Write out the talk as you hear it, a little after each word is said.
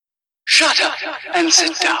Shut up and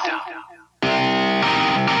sit down.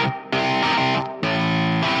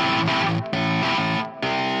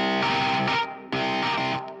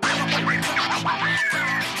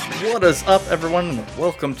 What is up, everyone?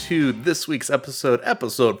 Welcome to this week's episode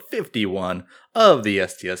 51 of the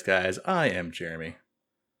STS Guys. I am Jeremy.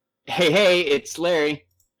 Hey, it's Larry.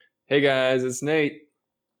 Hey guys, it's Nate.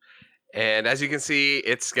 And as you can see,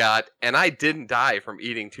 it's Scott. And I didn't die from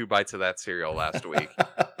eating 2 bites of that cereal last week.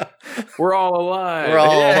 We're all alive. We're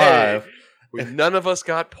all alive. None of us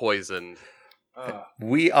got poisoned.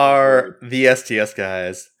 We are the STS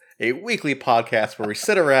Guys, a weekly podcast where we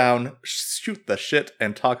sit around, shoot the shit,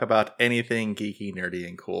 and talk about anything geeky, nerdy,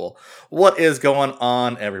 and cool. What is going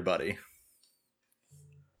on, everybody?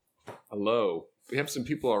 Hello. We have some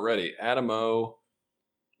people already. Adam O,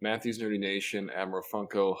 Matthew's Nerdy Nation, Admiral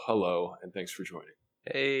Funko, hello, and thanks for joining.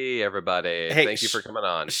 Hey, everybody. Hey, Thank you for coming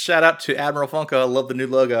on. Shout out to Admiral Funko. I love the new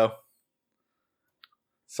logo.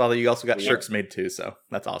 Saw that you also got shirts made too, so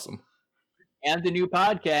that's awesome. And the new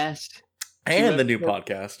podcast. And the new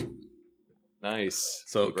podcast. Nice.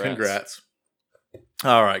 So congrats.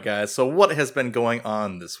 All right, guys. So what has been going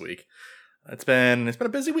on this week? It's been a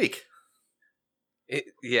busy week.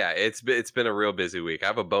 It's been a real busy week. I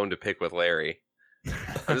have a bone to pick with Larry.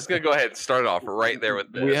 I'm just gonna go ahead and start off right there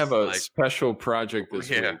with this. We have a special project this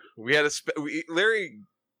week. We had Larry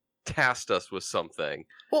tasked us with something.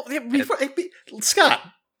 Well, Scott.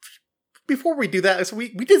 Before we do that, so we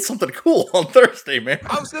did something cool on Thursday, man.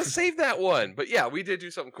 I was gonna save that one, but yeah, we did do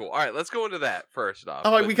something cool. All right, let's go into that first off.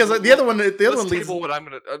 Oh, because the other one leads. Table what I'm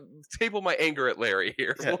gonna table my anger at Larry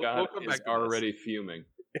here. Yeah, we'll come back already fuming.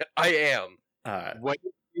 I am. All right.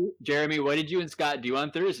 Jeremy, what did you and Scott do on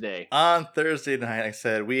Thursday? On Thursday night, I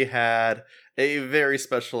said we had a very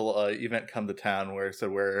special event come to town where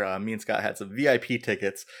me and Scott had some VIP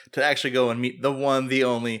tickets to actually go and meet the one, the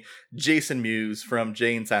only Jason Mewes from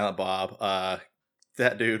Jay and Silent Bob.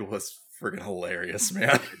 That dude was friggin' hilarious,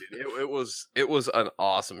 man. It was an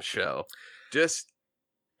awesome show.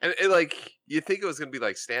 And you think it was gonna be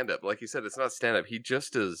like stand up, like you said, it's not stand up. He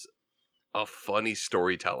just is a funny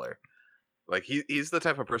storyteller. Like he's the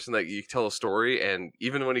type of person that you tell a story, and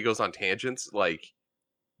even when he goes on tangents, like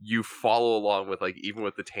you follow along with even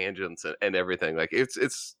with the tangents and everything. Like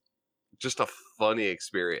it's just a funny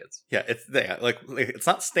experience. Yeah, it's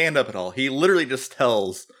not stand up at all. He literally just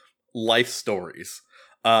tells life stories.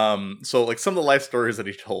 So like some of the life stories that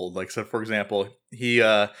he told, so for example, he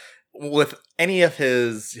with any of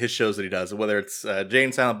his shows that he does, whether it's Jay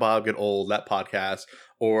and Silent Bob Get Old, that podcast,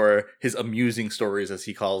 or his amusing stories, as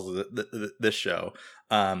he calls this show,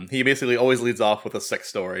 he basically always leads off with a sex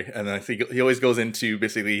story, and then I think he always goes into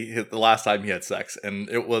basically the last time he had sex, and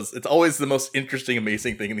it's always the most interesting,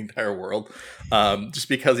 amazing thing in the entire world, just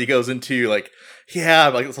because he goes into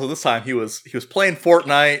so this time he was playing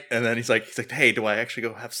Fortnite, and then he's like, hey, do I actually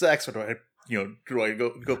go have sex, or do I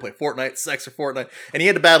go play Fortnite, sex or Fortnite? And he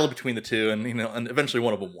had to battle between the two, and and eventually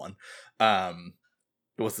one of them won.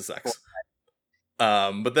 It was the sex.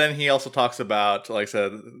 But then he also talks about, like I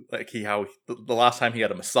said, how the last time he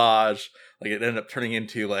had a massage, it ended up turning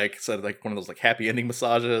into one of those happy ending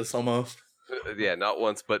massages almost. Yeah, not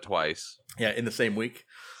once but twice. Yeah, in the same week.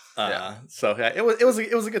 So yeah, it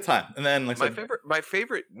was a good time. And then my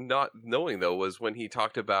favorite not knowing though was when he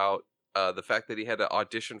talked about the fact that he had to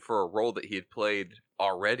audition for a role that he had played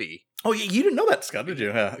already. Oh, you didn't know that, Scott, did you?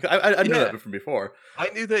 Yeah. I knew that from before. I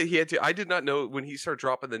knew that he had to. I did not know when he started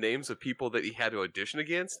dropping the names of people that he had to audition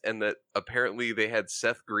against, and that apparently they had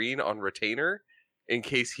Seth Green on retainer in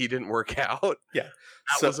case he didn't work out. Yeah.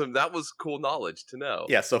 That was cool knowledge to know.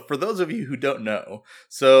 Yeah, so for those of you who don't know,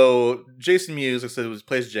 so Jason Mewes,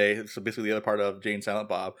 plays Jay, so basically the other part of Jay and Silent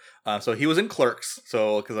Bob. So he was in Clerks,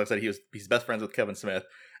 because like I said, he's best friends with Kevin Smith.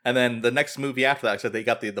 And then the next movie after that, I said they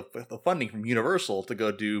got the funding from Universal to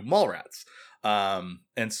go do Mallrats.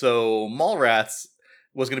 And so Mallrats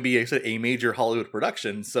was going to be a major Hollywood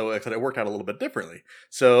production. So like I said, it worked out a little bit differently.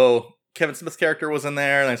 So Kevin Smith's character was in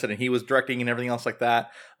there, and and he was directing and everything else like that.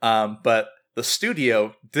 But the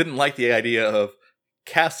studio didn't like the idea of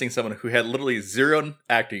casting someone who had literally zero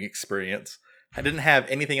acting experience, didn't have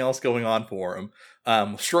anything else going on for him,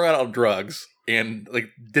 strung out on drugs, and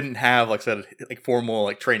didn't have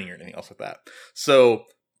formal training or anything else like that. So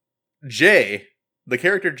Jay, the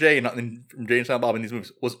character Jay, from Jay and Silent Bob in these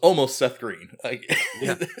movies, was almost Seth Green.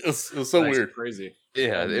 It was so weird, crazy.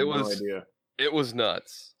 Yeah, it was. No idea. It was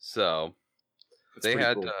nuts. So they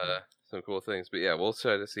had cool. some cool things, but yeah, we'll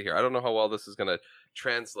try to see here. I don't know how well this is going to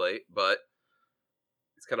translate, but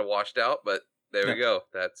it's kind of washed out. But there we go.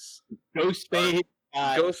 That's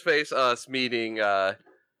Ghostface us meeting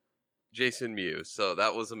Jason Mewes. So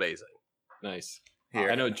that was amazing. Nice. Here.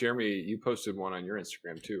 I know, Jeremy, you posted one on your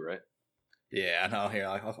Instagram too, right? Yeah, no, here,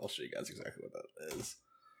 I'll show you guys exactly what that is.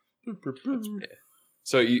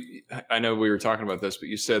 So I know we were talking about this, but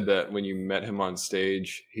you said that when you met him on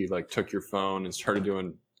stage, he like took your phone and started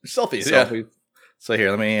doing Selfies, yeah. selfies. So here,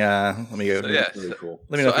 let me go. So, yeah. Really cool.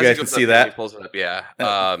 Let me know if as you he guys can goes see up, that. he pulls it up.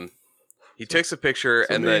 Yeah. He takes a picture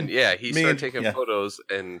so and me then and- he me started and- taking yeah. photos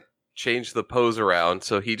and changed the pose around.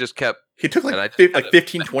 So he just kept. He took And I like just like kinda-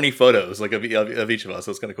 15, 20 photos like of each of us.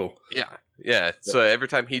 So it's kind of cool. Yeah. So every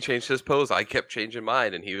time he changed his pose, I kept changing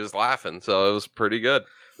mine, and he was laughing. So it was pretty good. It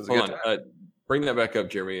was a Hold good on. time. Bring that back up,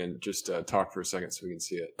 Jeremy, and just talk for a second so we can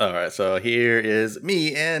see it. All right, so here is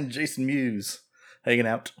me and Jason Mewes hanging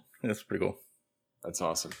out. That's pretty cool. That's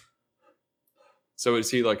awesome. So is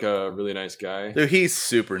he like a really nice guy? Dude, he's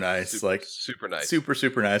super nice. Super nice.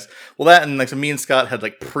 Super nice. Well, that and like so me and Scott had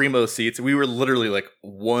like primo seats. We were literally like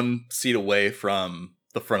one seat away from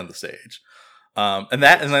the front of the stage. And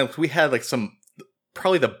like we had like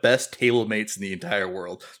probably the best table mates in the entire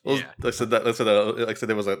world. Like I said, there was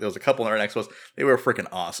a couple right next to us. They were freaking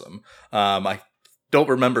awesome. I don't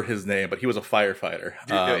remember his name, but he was a firefighter.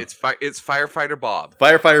 Dude, no, it's firefighter Bob.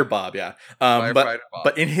 Firefighter Bob, yeah. Firefighter Bob.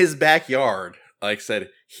 But in his backyard, like I said,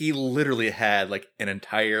 he literally had like an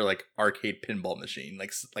entire like arcade pinball machine.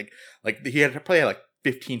 Like he probably had like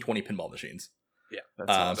 15, 20 pinball machines.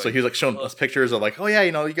 Yeah. So he was like showing us pictures of like, oh yeah,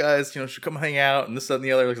 you guys, should come hang out and this, that, and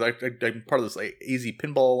the other. Like I'm part of this like AZ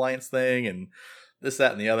Pinball Alliance thing and this,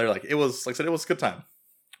 that, and the other. Like it was, like I said, it was a good time.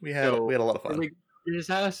 We had a lot of fun. Did we go to his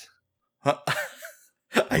house? Huh?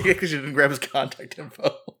 I guess because you didn't grab his contact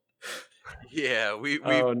info. Yeah, we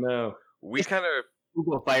no. we kind of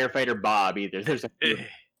Google firefighter Bob either. There's a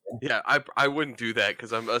yeah. I wouldn't do that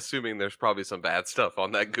because I'm assuming there's probably some bad stuff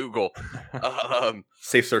on that Google.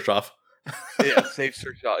 Safe search off. Yeah, safe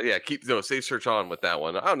search on. Yeah, safe search on with that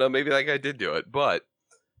one. I don't know. Maybe that guy did do it, but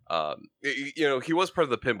he was part of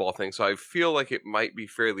the pinball thing, so I feel like it might be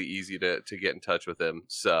fairly easy to get in touch with him.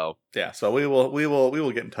 So yeah, so we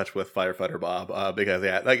will get in touch with Firefighter Bob because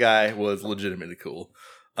that guy was legitimately cool.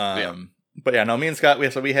 But yeah, no, me and Scott,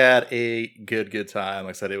 we had a good time.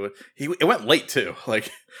 Like I said, it went late too.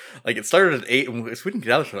 Like it started at 8 and we didn't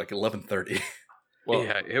get out until like 11:30. Well,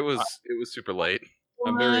 yeah, it was super late.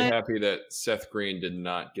 I'm very happy that Seth Green did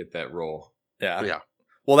not get that role. Yeah.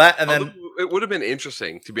 Well, that and then it would have been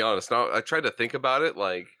interesting, to be honest. Now I tried to think about it,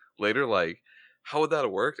 like later, like how would that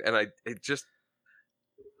have worked? And I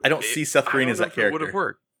don't see Seth Green as that character. Would have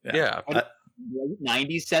worked. Yeah.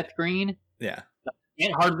 90s Seth Green. Yeah.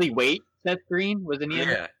 Can't hardly wait. Seth Green wasn't he?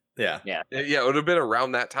 Yeah. It would have been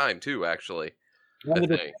around that time too. Actually, One I of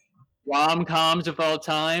the think. rom-coms of all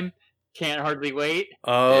time. Can't hardly wait.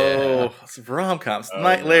 Oh, rom-coms. Oh,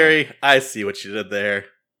 Night, no. Larry. I see what you did there.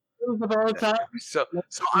 Of all time. So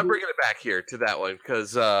I'm bringing it back here to that one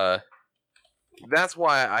because that's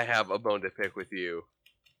why I have a bone to pick with you,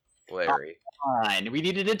 Larry. Fine. We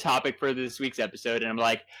needed a topic for this week's episode, and I'm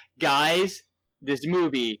like, guys, this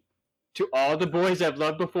movie, To All the Boys I've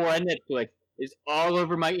Loved Before on Netflix, is all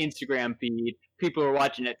over my Instagram feed. People are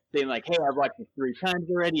watching it, saying like, hey, I've watched it 3 times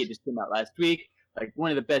already. It just came out last week. Like, one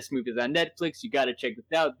of the best movies on Netflix. You got to check this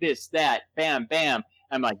out. This, that, bam, bam.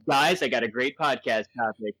 I'm like, guys, I got a great podcast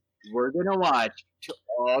topic. We're going to watch To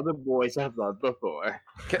All the Boys I've Loved Before.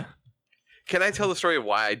 Can I tell the story of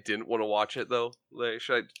why I didn't want to watch it though? Larry?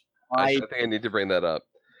 I think I need to bring that up.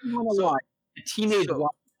 You want to watch a teenage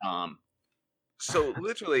rom-com. So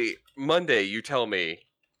literally Monday, you tell me,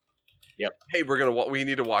 Yep. Hey, we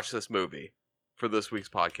need to watch this movie for this week's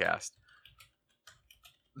podcast.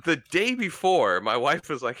 The day before, my wife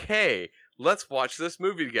was like, "Hey, let's watch this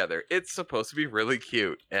movie together. It's supposed to be really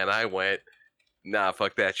cute," and I went, "Nah,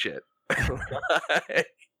 fuck that shit."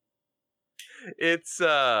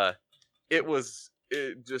 It was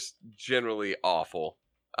just generally awful.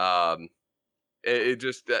 It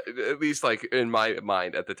just at least like in my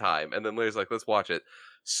mind at the time, and then Larry's like, "Let's watch it."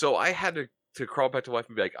 So I had to crawl back to wife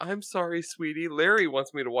and be like, "I'm sorry, sweetie. Larry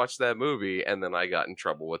wants me to watch that movie," and then I got in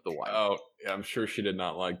trouble with the wife. Oh, yeah, I'm sure she did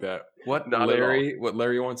not like that. What Not at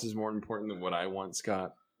Larry wants is more important than what I want,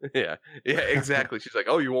 Scott. Yeah, exactly. She's like,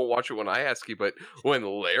 "Oh, you won't watch it when I ask you, but when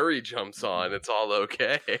Larry jumps on, it's all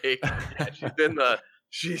okay." Yeah,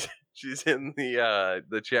 she's in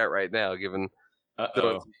the chat right now, giving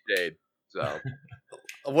throwing some shade. So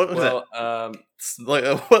What was Well, that?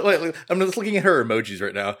 I'm just looking at her emojis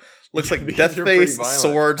right now. Looks like Because death they're pretty face,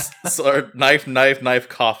 violent. sword, knife,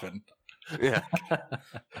 coffin. yeah,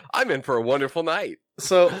 I'm in for a wonderful night.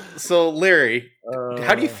 So Larry,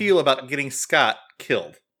 how do you feel about getting Scott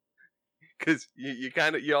killed? Because you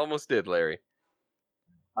almost did, Larry.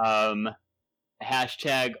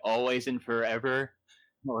 hashtag always and forever.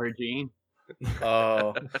 Or Gene.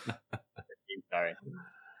 Oh. Sorry.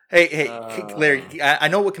 Hey, Larry, I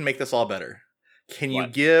know what can make this all better. Can you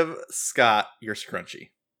What? give Scott your scrunchie?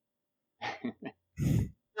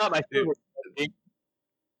 Not my favorite.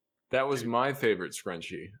 That was my favorite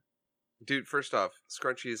scrunchie. Dude, first off,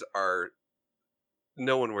 scrunchies are...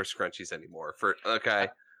 No one wears scrunchies anymore. Okay,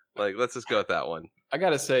 like, let's just go with that one. I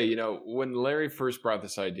gotta say, when Larry first brought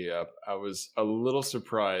this idea up, I was a little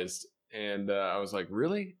surprised, and I was like,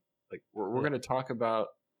 "Really? Like, we're gonna talk about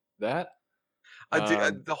that?"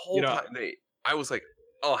 The whole time, I was like,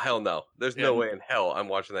 "Oh hell no! There's no way in hell I'm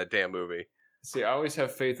watching that damn movie." See, I always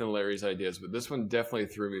have faith in Larry's ideas, but this one definitely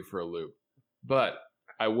threw me for a loop. But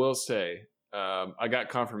I will say, I got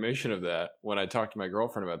confirmation of that when I talked to my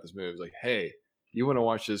girlfriend about this movie. I was like, "Hey, you want to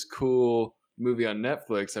watch this cool movie on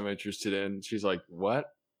Netflix I'm interested in?" She's like, "What?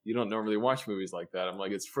 You don't normally watch movies like that." I'm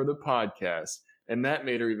like, "It's for the podcast." And that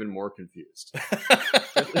made her even more confused.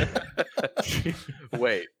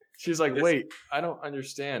 Wait. She's like, "Wait, I don't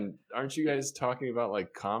understand. Aren't you guys talking about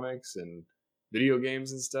like comics and video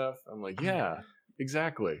games and stuff?" I'm like, "Yeah,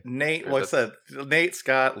 exactly." Nate, like I said, Nate,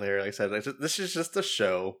 Scott, Larry, like I said, this is just a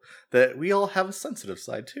show that we all have a sensitive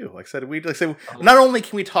side too. Like I said, not only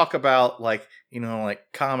can we talk about like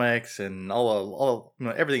comics and all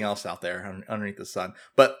everything else out there underneath the sun,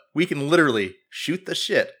 but we can literally shoot the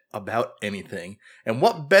shit about anything. And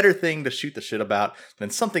what better thing to shoot the shit about than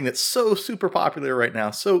something that's so super popular right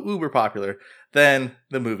now, so uber popular, than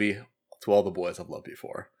the movie To All the Boys I've Loved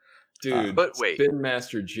Before. Dude, but wait, Spin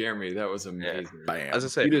Master Jeremy, that was amazing. Bam. As I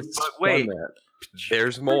say, but wait,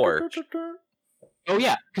 there's more. Oh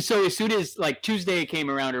yeah, so as soon as like Tuesday came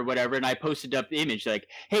around or whatever, and I posted up the image like,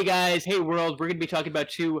 "Hey guys, hey world, we're gonna be talking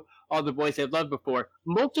about All the Boys I've Loved Before."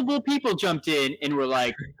 Multiple people jumped in and were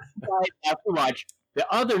like, "You guys have to watch the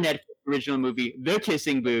other Netflix original movie, The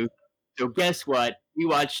Kissing Booth." So guess what? We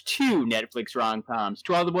watched 2 Netflix rom-coms: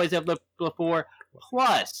 To All the Boys I've Loved Before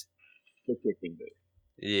plus The Kissing Booth.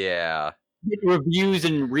 Yeah. Reviews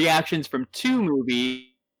and reactions from 2 movies.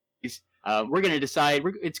 We're gonna decide.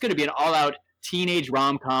 It's gonna be an all-out teenage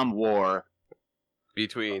rom-com war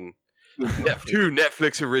Between 2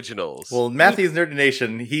 Netflix originals. Well, Matthew's Nerdy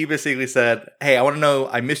Nation, he basically said, "Hey, I want to know,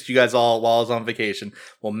 I missed you guys all while I was on vacation."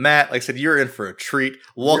 Well, Matt, like I said, you're in for a treat.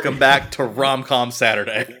 Welcome back to Rom-Com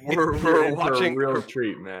Saturday. We're watching a real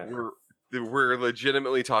treat, man. We're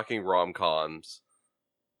legitimately talking rom-coms.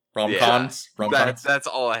 Rom-coms? That's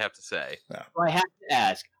all I have to say. Yeah. Well, I have to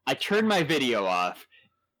ask. I turned my video off.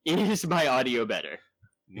 Is my audio better?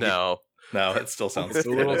 No. No, it still sounds It's a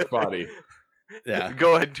little spotty. Yeah.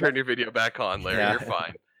 Go ahead and turn your video back on, Larry. Yeah. You're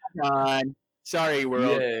fine. On. Sorry,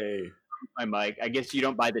 world. Yay. My mic. I guess you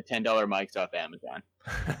don't buy the $10 mics off Amazon.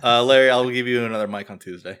 Larry, I'll give you another mic on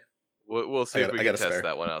Tuesday. We'll see if we can test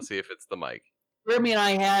that one out. See if it's the mic. Jeremy and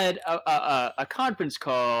I had a conference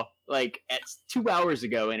call like at 2 hours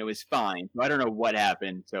ago, and it was fine. So I don't know what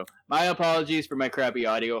happened. So my apologies for my crappy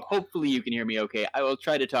audio. Hopefully you can hear me okay. I will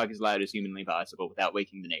try to talk as loud as humanly possible without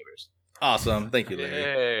waking the neighbors. Awesome. Thank you, Larry.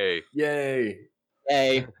 Hey. Yay.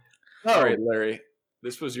 Hey. All right, Larry.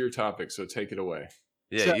 This was your topic, so take it away.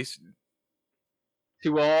 Yeah,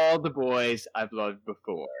 To All the Boys I've Loved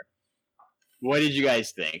Before. What did you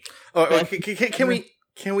guys think? Oh,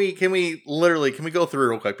 can we go through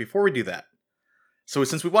real quick before we do that? So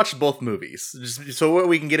since we watched both movies, just so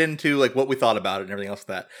we can get into like what we thought about it and everything else with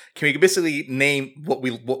that, can we basically name what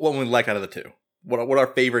we like out of the 2? What our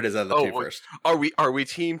favorite is out of the 2 first? Are we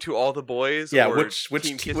team To All the Boys? Yeah, or which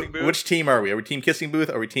team Kissing Booth? which team are we? Are we team Kissing Booth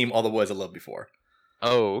or are we team All the Boys I Loved Before?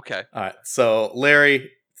 Oh, okay. All right. So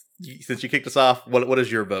Larry, since you kicked us off, what is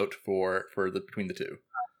your vote for between the 2?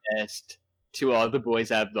 Best To All the Boys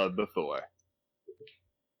I've Loved Before.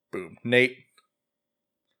 Boom. Nate.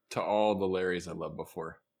 To all the Larrys I loved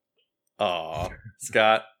before. Aw.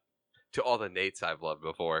 Scott. To all the Nates I've loved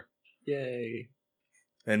before. Yay.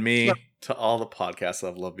 And me, to all the podcasts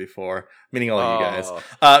I've loved before, meaning all you guys.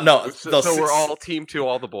 Oh. No, So we're all team To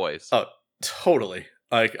All the Boys. Oh, totally.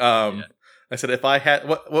 Like, I said, if I had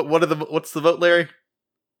what's the vote, Larry?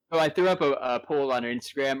 So I threw up a poll on our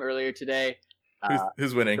Instagram earlier today.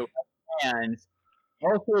 Who's winning? So and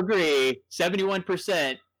also agree,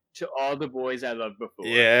 71% To All the Boys I Loved Before.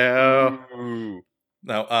 Yeah. Ooh.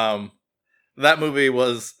 No, that movie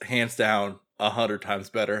was hands down 100 times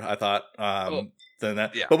better, I thought, than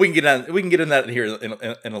that. Yeah. But we can get in that here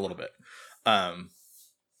in a little bit. All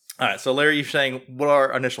right. So Larry, you're saying what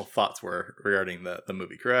our initial thoughts were regarding the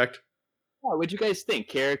movie, correct? Yeah, what'd you guys think?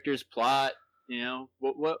 Characters, plot,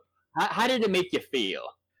 how did it make you feel?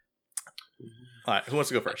 All right. Who wants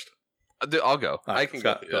to go first? I'll go. All I right, can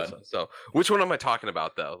Scott, go through go this ahead. one. So, which one am I talking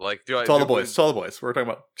about though? Like, do I? It's all the do- boys. It's all the boys. We're talking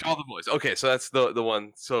about. All the boys. Okay, so that's the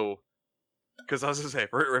one. So, because I was gonna say,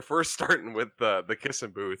 if we're starting with the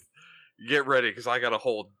kissing booth, get ready because I got a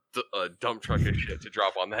whole dump truck of shit to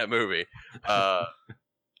drop on that movie. All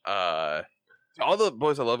the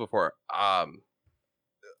boys I love before.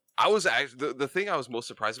 I was actually the thing I was most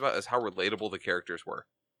surprised about is how relatable the characters were.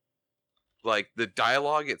 Like the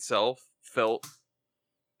dialogue itself felt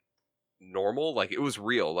normal, like it was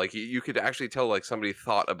real. Like you could actually tell like somebody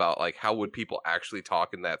thought about like how would people actually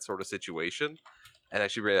talk in that sort of situation, and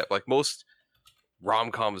actually read it. Like most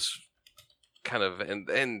rom-coms kind of and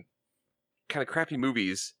kind of crappy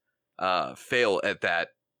movies fail at that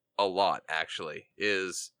a lot. Actually,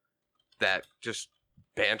 is that just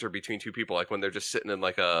banter between two people, like when they're just sitting in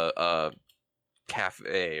like a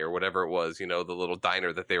cafe or whatever it was, you know, the little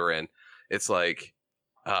diner that they were in. It's like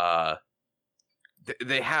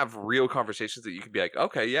they have real conversations that you could be like,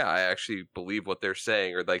 okay, yeah, I actually believe what they're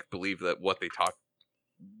saying, or like believe that what they talk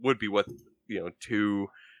would be what, you know, two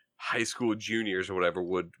high school juniors or whatever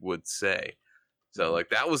would say. So like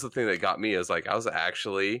that was the thing that got me, is like I was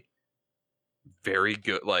actually very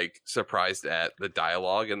good, like surprised at the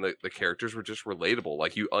dialogue, and the characters were just relatable.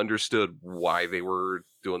 Like you understood why they were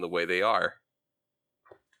doing the way they are.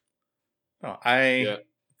 Oh, Yeah.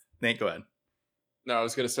 Nate, go ahead. No, I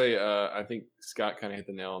was gonna say, I think Scott kind of hit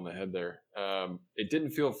the nail on the head there. It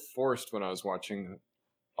didn't feel forced when I was watching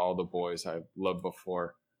All the Boys I Loved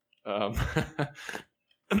Before.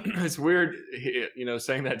 It's weird, you know,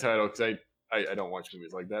 saying that title because I don't watch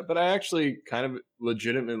movies like that, but I actually kind of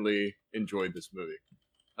legitimately enjoyed this movie.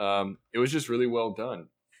 It was just really well done.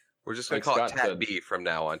 We're just gonna Like call Scott it Tat said. B from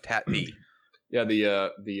now on. Tat B. Yeah,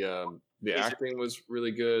 the acting was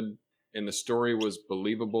really good, and the story was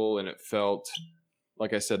believable, and it felt,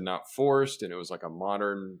 like I said, not forced, and it was like a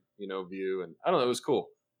modern, you know, view, and I don't know, it was cool.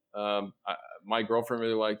 My girlfriend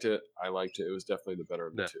really liked it. I liked it. It was definitely the better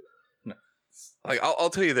of the Yeah. two. Like I'll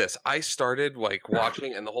tell you this. I started like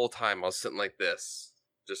watching, and the whole time I was sitting like this,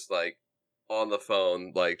 just like on the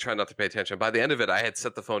phone, like trying not to pay attention. By the end of it, I had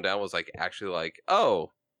set the phone down. Was like actually like,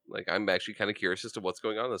 oh, like I'm actually kind of curious as to what's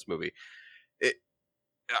going on in this movie. It.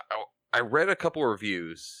 I read a couple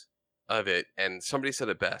reviews of it, and somebody said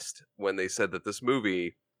it best when they said that this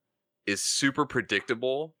movie is super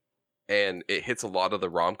predictable, and it hits a lot of the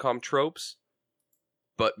rom-com tropes,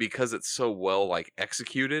 but because it's so well like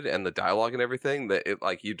executed and the dialogue and everything, that it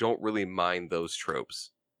like you don't really mind those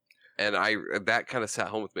tropes. And that kind of sat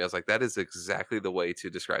home with me. I was like, that is exactly the way to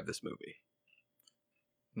describe this movie.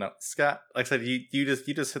 No, Scott, like I said, you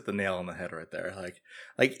just hit the nail on the head right there. Like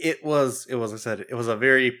it was like I said, it was a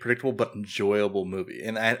very predictable but enjoyable movie.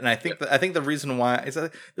 And I think I think the reason why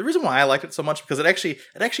I liked it so much, because it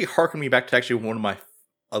actually harkened me back to actually one of my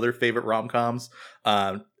other favorite rom-coms,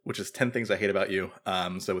 which is 10 Things I Hate About You.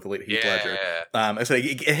 So with the late Heath Ledger. I said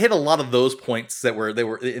it hit a lot of those points that were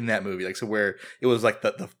in that movie. Like, so where it was like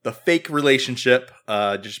the fake relationship,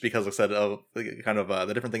 just because like I said of kind of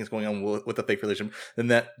the different things going on with the fake relationship, and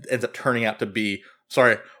that ends up turning out to be,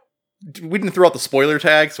 sorry, we didn't throw out the spoiler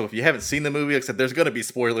tag, so if you haven't seen the movie, like I said, there's going to be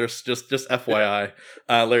spoilers. Just FYI.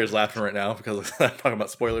 Larry's laughing right now because I'm talking about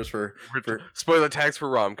spoilers for spoiler tags for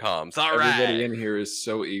rom-coms. All right, everybody in here is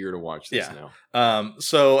so eager to watch this now.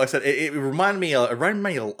 So I said it reminded me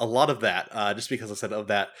a lot of that, just because I said of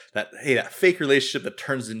that fake relationship that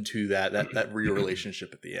turns into that real relationship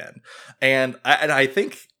at the end, and I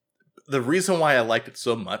think the reason why I liked it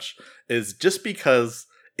so much is just because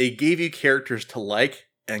it gave you characters to like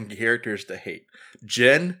and characters to hate.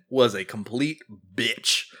 Jen was a complete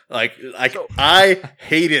bitch. I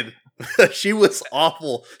hated. She was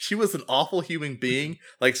awful. She was an awful human being.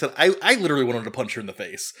 Like I said, I literally wanted to punch her in the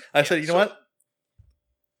face. I said, you know what?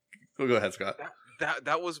 Go ahead, Scott.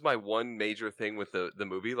 That was my one major thing with the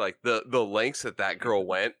movie. Like the lengths that girl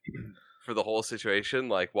went for the whole situation.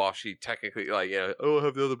 Like while she technically like, yeah, oh, I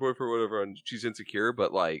have the other boyfriend or whatever, and she's insecure,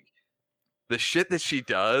 but like the shit that she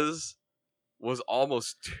does was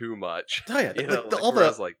almost too much. Oh yeah, you know,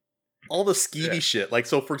 all the skeevy shit. Like,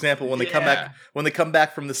 so for example, when they come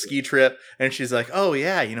back from the ski trip, and she's like, "Oh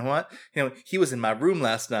yeah, you know what? You know, he was in my room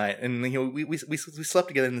last night, and you know, we slept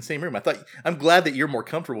together in the same room. I'm glad that you're more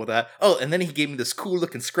comfortable with that. Oh, and then he gave me this cool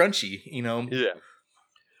looking scrunchie. You know, yeah.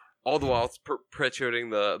 All the while it's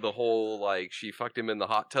perpetuating the whole like she fucked him in the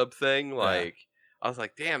hot tub thing. Like I was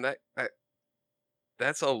like, damn,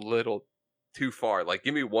 that's a little too far. Like,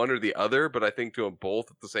 give me one or the other, but I think doing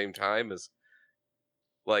both at the same time is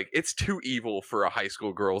like, it's too evil for a high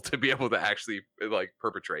school girl to be able to actually like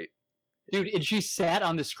perpetrate. Dude, and she sat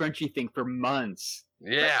on the scrunchy thing for months.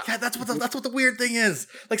 Yeah, Yeah, that's what the weird thing is.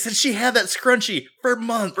 Like, since she had that scrunchie for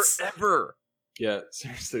months. forever. Yeah,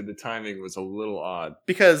 seriously, the timing was a little odd.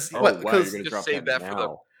 Because Oh, what? wow, Because you're gonna Just drop save that for the.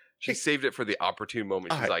 now. She saved it for the opportune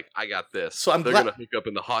moment. She's Alright. like, "I got this." So I'm They're glad- gonna hook up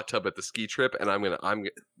in the hot tub at the ski trip, and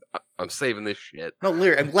I'm saving this shit. no,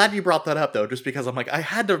 Lear, I'm glad you brought that up though, just because I'm like,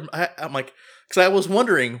 I'm like, because I was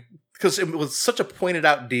wondering, because it was such a pointed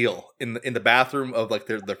out deal in the bathroom of like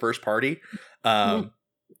their first party.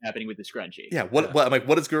 Happening with the scrunchie. Yeah, what I'm like,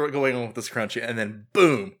 what is going on with the scrunchie? And then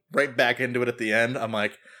boom, right back into it at the end. I'm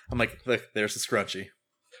like, look, there's the scrunchie.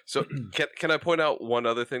 So can I point out one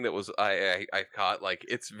other thing that was I caught? Like,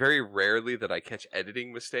 it's very rarely that I catch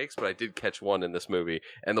editing mistakes, but I did catch one in this movie.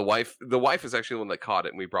 And the wife is actually the one that caught it,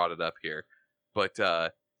 and we brought it up here. But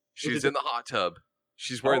she's in the hot tub.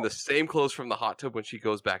 She's wearing the same clothes from the hot tub when she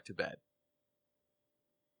goes back to bed.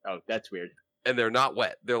 Oh, that's weird. And they're not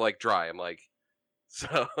wet. They're like dry. I'm like,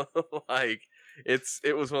 so like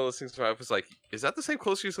it was one of those things where I was like, is that the same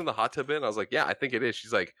clothes she was in the hot tub in? I was like, yeah, I think it is.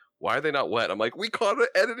 She's like, why are they not wet? I'm like, we caught an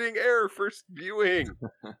editing error first viewing.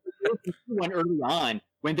 One early on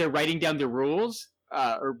when they're writing down the rules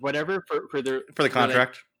or whatever for the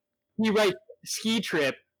contract. He writes ski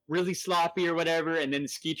trip really sloppy or whatever, and then the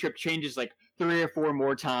ski trip changes like 3 or 4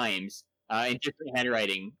 more times in different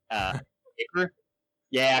handwriting. Paper.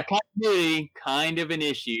 Yeah, continuity, kind of an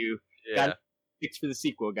issue. Yeah. Got to fix for the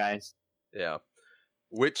sequel, guys. Yeah.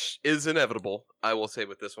 Which is inevitable, I will say,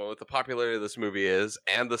 with this one. With the popularity of this movie is,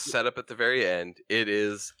 and the setup at the very end, it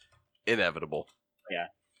is inevitable. Yeah.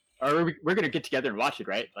 Or we're going to get together and watch it,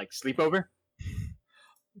 right? Like sleepover?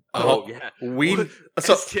 Oh, yeah.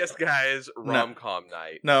 So STS Guys rom-com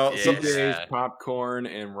night. no, so Yeah. Popcorn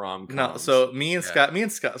and rom-coms. no, so me and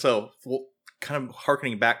Scott. So kind of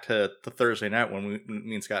harkening back to Thursday night when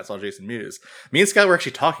me and Scott saw Jason Mewes. Me and Scott were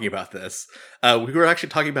actually talking about this. We were actually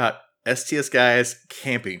talking about STS Guys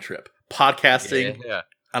camping trip, podcasting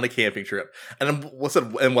on a camping trip. And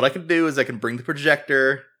what I can do is I can bring the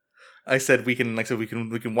projector. I said we can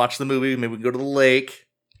watch the movie. Maybe we can go to the lake.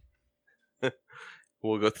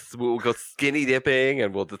 We'll go skinny dipping,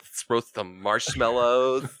 and we'll just roast some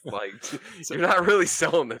marshmallows. Like, you're not really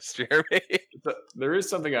selling this, Jeremy. There is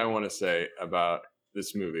something I want to say about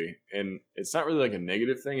this movie, and it's not really like a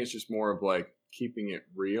negative thing. It's just more of like keeping it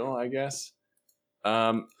real, I guess.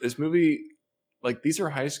 This movie, like, these are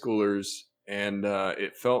high schoolers, and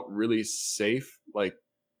it felt really safe. Like,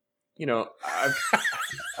 you know,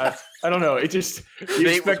 I don't know. It just you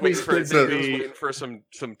expect these kids to be waiting for some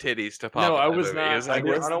titties to pop. No, in I the was movie. not. Was like,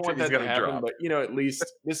 I don't want that to happen. Drop? But you know, at least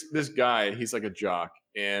this guy, he's like a jock,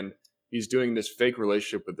 and he's doing this fake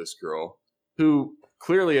relationship with this girl, who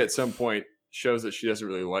clearly at some point shows that she doesn't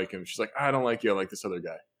really like him. She's like, I don't like you. I like this other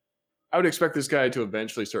guy. I would expect this guy to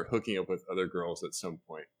eventually start hooking up with other girls at some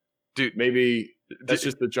point. Dude, maybe that's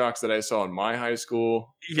just the jocks that I saw in my high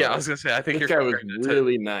school. Yeah, I was gonna say, I think this guy was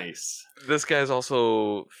really nice. This guy's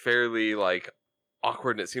also fairly like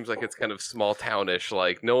awkward, and it seems like it's kind of small townish.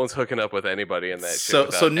 Like, no one's hooking up with anybody in that. So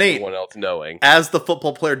Nate, anyone else knowing, as the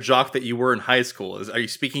football player jock that you were in high school, are you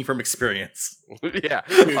speaking from experience? Yeah,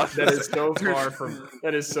 dude, that is so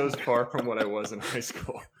far from what I was in high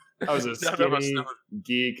school. I was a skinny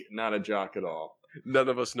geek, not a jock at all. None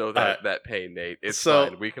of us know that pain, Nate. It's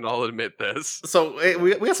fine. We can all admit this. So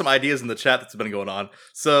we got some ideas in the chat that's been going on.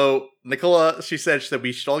 So Nicola, she said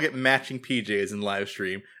we should all get matching PJs in live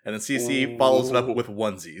stream, and then CC follows it up with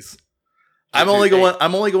onesies. I'm only going with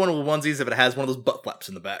onesies if it has one of those butt flaps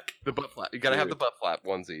in the back. The butt flap. You gotta have the butt flap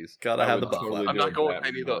onesies. Gotta have the butt flap. I'm not going with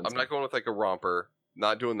any of those. I'm not going with like a romper.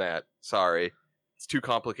 Not doing that. Sorry, it's too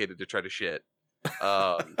complicated to try to shit.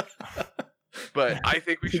 But I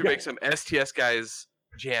think we should make some STS Guys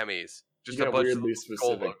jammies. Just a bunch of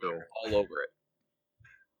gold logo all over it.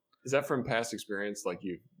 Is that from past experience? Like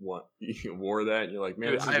you wore that and you're like,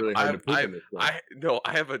 man, this is really hard to poop in this thing.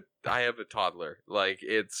 I have a toddler. Like,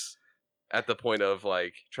 it's at the point of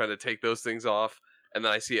like trying to take those things off, and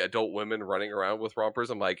then I see adult women running around with rompers.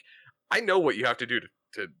 I'm like, I know what you have to do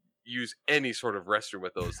to use any sort of restroom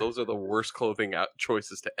with those. Those are the worst clothing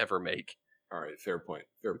choices to ever make. All right, fair point.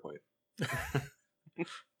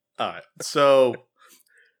 All right, so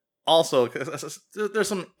also there's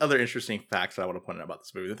some other interesting facts that I want to point out about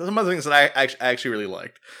this movie. There's some other things that I actually really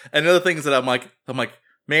liked, and other things that I'm like,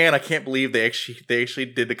 man, I can't believe they actually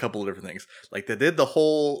did a couple of different things. Like, they did the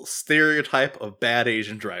whole stereotype of bad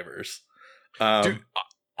Asian drivers. Dude,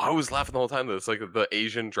 I was laughing the whole time. That it's like the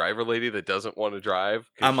Asian driver lady that doesn't want to drive.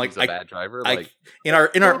 I'm like, she's a bad driver. In our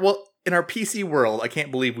PC world, I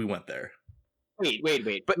can't believe we went there. Wait.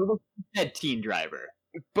 But that teen driver.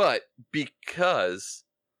 But because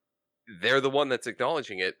they're the one that's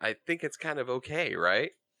acknowledging it, I think it's kind of okay,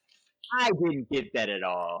 right? I didn't get that at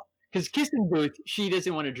all. Because Kissing Booth, she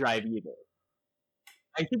doesn't want to drive either.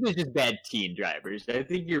 I think it's just bad teen drivers. I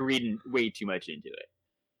think you're reading way too much into it.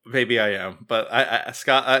 Maybe I am, but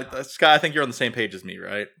Scott, I think you're on the same page as me,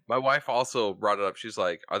 right? My wife also brought it up. She's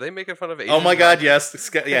like, "Are they making fun of Asian?" Oh my God, drivers?" yes,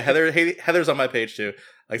 Scott, yeah. Heather's on my page too.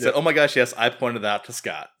 Like I said, oh my gosh, yes, I pointed that out to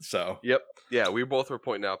Scott. So Yep. Yeah, we both were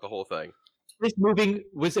pointing out the whole thing. This movie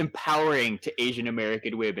was empowering to Asian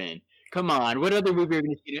American women. Come on, what other movie are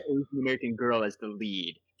going to see an Asian American girl as the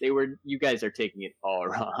lead? You guys are taking it all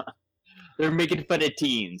wrong. They're making fun of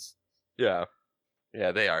teens. Yeah,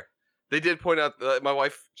 they are. They did point out. My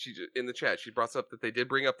wife, in the chat, she brought up that they did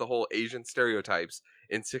bring up the whole Asian stereotypes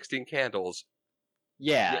in 16 Candles.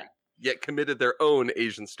 Yeah. Yet committed their own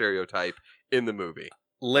Asian stereotype in the movie.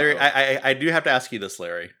 Larry, I do have to ask you this,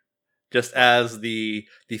 Larry, just as the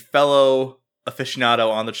fellow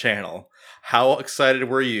aficionado on the channel, how excited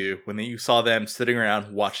were you when you saw them sitting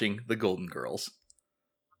around watching the Golden Girls?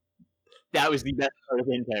 That was the best part of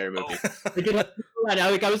the entire movie.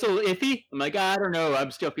 I was a little iffy. I'm like, I don't know. I'm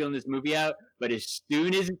still feeling this movie out. But as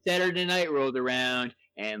soon as Saturday night rolled around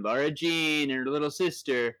and Laura Jean and her little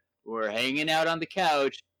sister were hanging out on the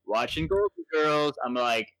couch watching Golden Girls, I'm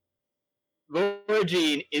like, Laura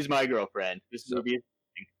Jean is my girlfriend. This movie is.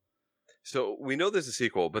 So we know there's a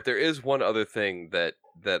sequel, but there is one other thing that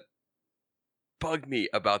bugged me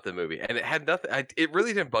about the movie, and it had nothing. It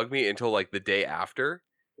really didn't bug me until like the day after.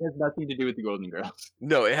 It has nothing to do with the Golden Girls.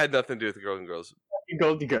 No, it had nothing to do with the Golden Girls.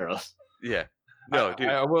 Golden Girls. Yeah. No, dude.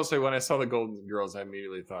 I will say, when I saw the Golden Girls, I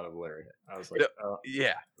immediately thought of Larry. I was like,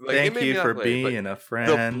 yeah. Like, Thank you for being a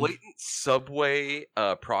friend. The blatant Subway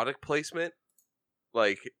product placement,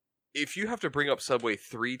 like, if you have to bring up Subway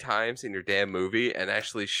 3 times in your damn movie and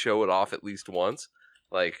actually show it off at least once,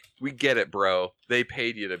 like, we get it, bro. They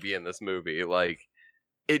paid you to be in this movie. Like,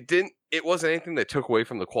 it wasn't anything that took away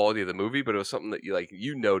from the quality of the movie, but it was something that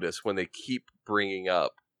you notice when they keep bringing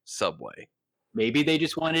up Subway. Maybe they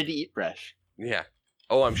just wanted to eat fresh. Yeah.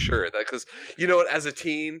 Oh, I'm sure that, because you know what? As a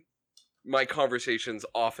teen, my conversations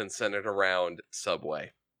often centered around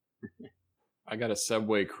Subway. I got a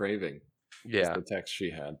Subway craving. Yeah. That's the text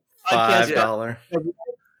she had. $5.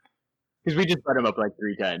 Because we just brought him up like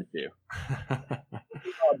 3 times too.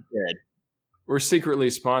 Good. We're secretly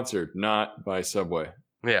sponsored, not by Subway.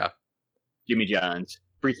 Yeah. Jimmy John's.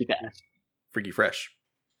 Freaky Fast. Freaky Fresh.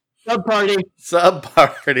 Sub party. Sub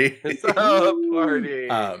party. Sub party.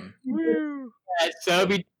 Woo. Sub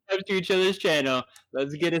to each other's channel.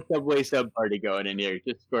 Let's get a Subway sub party going in here,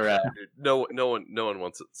 just for Dude, no one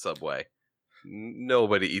wants Subway.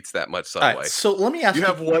 Nobody eats that much Subway. Right, so let me ask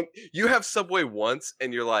you. You have Subway once,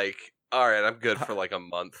 and you're like, all right, I'm good for like a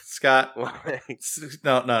month. Scott.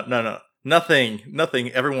 No.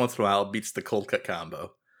 Nothing. Every once in a while beats the cold cut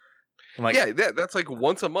combo. I'm like, yeah, that's like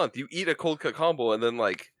once a month. You eat a cold cut combo, and then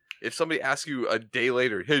like if somebody asks you a day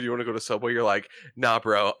later, hey, do you want to go to Subway? You're like, nah,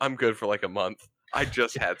 bro, I'm good for like a month. I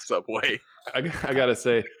just had Subway. I gotta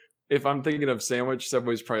say, if I'm thinking of sandwich,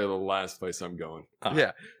 Subway's probably the last place I'm going.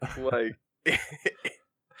 Yeah, like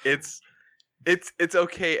it's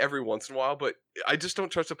okay every once in a while, but I just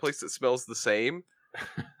don't trust a place that smells the same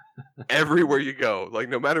everywhere you go. Like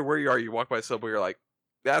no matter where you are, you walk by Subway, you're like,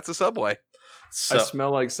 that's a Subway. so, I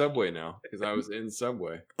smell like Subway now because I was in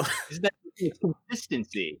Subway. It's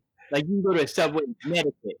consistency. Like you can go to a Subway in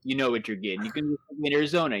Connecticut, you know what you're getting. You can go to Subway in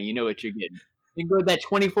Arizona, you know what you're getting. You can go to that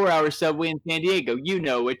 24-hour Subway in San Diego, you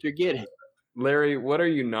know what you're getting. Larry, what are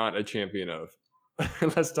you not a champion of?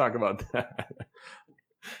 Let's talk about that.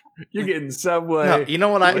 You're getting Subway. no, you know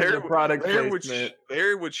what I?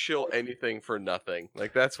 Larry would shill anything for nothing.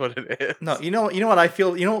 Like that's what it is. No, you know what I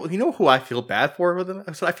feel. You know who I feel bad for with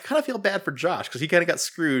him. So I kind of feel bad for Josh because he kind of got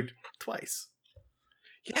screwed twice.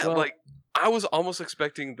 Yeah, like I was almost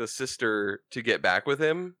expecting the sister to get back with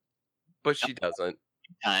him, but she doesn't.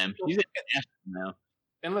 He's an asshole now.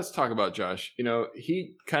 And let's talk about Josh. You know,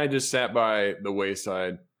 he kind of just sat by the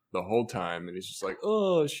wayside the whole time, and he's just like,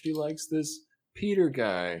 "Oh, she likes this Peter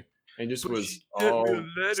guy," and just was all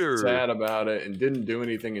sad about it and didn't do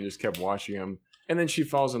anything and just kept watching him. And then she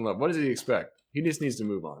falls in love. What does he expect? He just needs to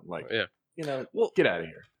move on. Like, get out of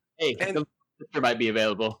here. Hey, the sister might be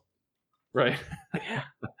available. Right. Yeah.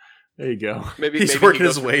 There you go. Maybe He's he working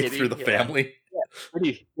goes his for way Kitty. through the family.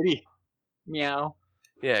 Yeah. Kitty. Meow.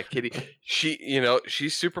 Yeah, Kitty.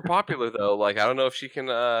 She's super popular though. Like I don't know if she can.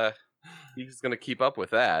 He's gonna keep up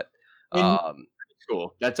with that.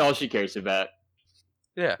 School. That's all she cares about.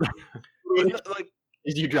 Yeah.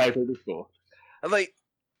 Is you drive her to school. Like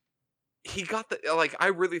he got the like. I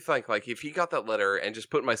really think like if he got that letter and just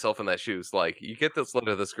put myself in that shoes, like you get this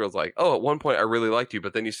letter, this girl's like, oh, at one point I really liked you,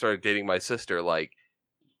 but then you started dating my sister. Like,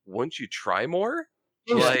 wouldn't you try more?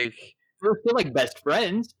 Yeah. Like, We're still like best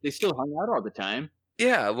friends. They still hung out all the time.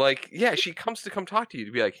 yeah, like yeah, she comes to come talk to you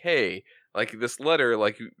to be like, hey, like this letter,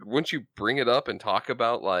 like wouldn't you bring it up and talk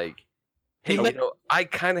about like, hey, He let, I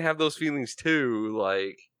kind of have those feelings too.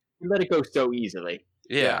 Like, he let it go so easily.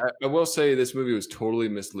 yeah, I will say this movie was totally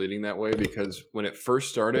misleading that way because when it first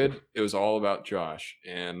started, it was all about Josh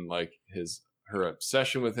and like her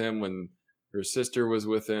obsession with him when her sister was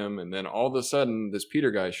with him, and then all of a sudden this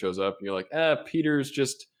Peter guy shows up, and you're like, Peter's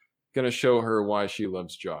just gonna show her why she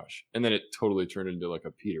loves Josh, and then it totally turned into like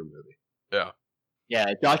a Peter movie.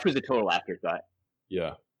 Yeah, Josh was a total afterthought.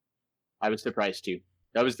 Yeah, I was surprised too.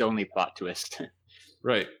 That was the only plot twist.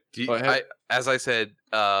 right. as I said,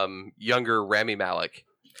 younger Rami Malek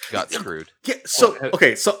got screwed. Yeah. So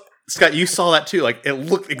okay. So Scott, you saw that too. Like it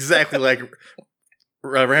looked exactly like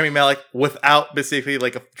Rami Malek without basically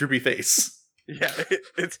like a droopy face. Yeah,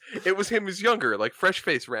 it was him who's younger, like fresh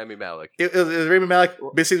face Rami Malek. It was Rami Malek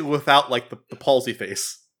basically without like the palsy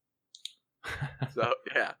face. So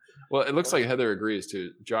yeah. Well, it looks like Heather agrees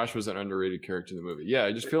too. Josh was an underrated character in the movie. Yeah,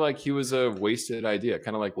 I just feel like he was a wasted idea.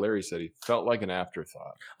 Kind of like Larry said, he felt like an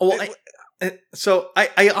afterthought. Oh, well,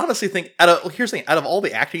 I honestly think here's the thing: out of all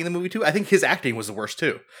the acting in the movie too, I think his acting was the worst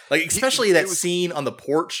too. Like especially that scene on the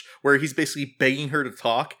porch where he's basically begging her to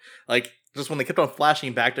talk. Like just when they kept on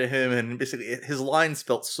flashing back to him, and basically his lines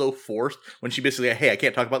felt so forced when she basically, hey, I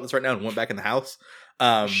can't talk about this right now, and went back in the house.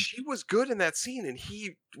 She was good in that scene, and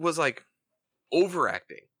he was like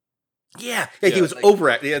overacting. Yeah, he was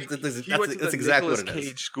overacting. Yeah, that's exactly Nicolas what it is.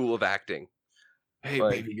 Cage school of acting. Hey,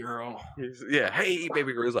 Like, baby girl. Yeah, hey,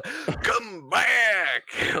 baby girl. He's like, come back,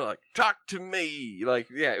 like talk to me. Like,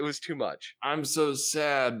 yeah, it was too much. I'm so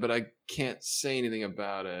sad, but I can't say anything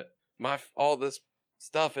about it. All this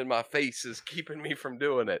stuff in my face is keeping me from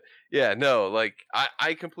doing it. Yeah, no, like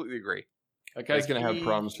I completely agree. That guy's gonna have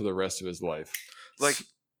problems for the rest of his life. Like,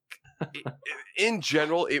 in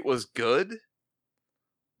general, it was good,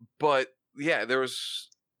 but yeah, there was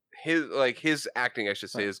his acting, I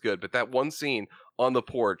should say, is good. But that one scene on the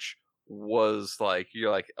porch was like,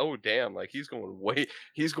 you're like, oh damn, like he's going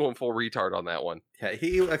full retard on that one. Yeah,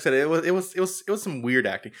 like I said, it was some weird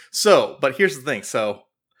acting. So, but here's the thing. So,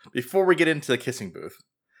 before we get into the kissing booth,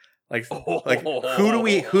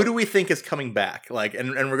 who do we think is coming back? Like,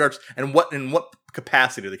 in regards, and in what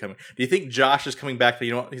capacity are they coming? Do you think Josh is coming back?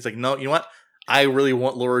 You know what? He's like, no, you know what? I really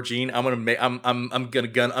want Laura Jean. I'm gonna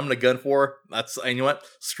gun for her. And you know what?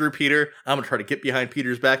 Screw Peter. I'm gonna try to get behind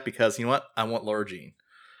Peter's back because you know what? I want Laura Jean.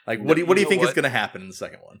 Like, what do you think is gonna happen in the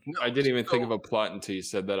second one? I didn't even think of a plot until you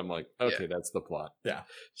said that. I'm like, okay, that's the plot. Yeah.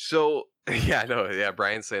 So yeah, no, yeah.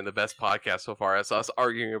 Brian's saying the best podcast so far. It's us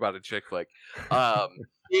arguing about a chick flick.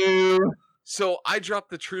 So I dropped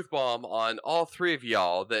the truth bomb on all three of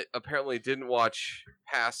y'all that apparently didn't watch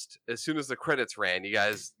past as soon as the credits ran. You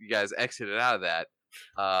guys exited out of that.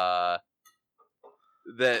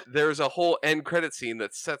 That there's a whole end credit scene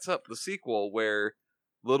that sets up the sequel where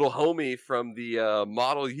little homie from the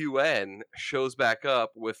Model UN shows back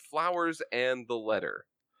up with flowers and the letter.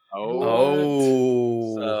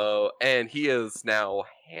 Oh. So, and he is now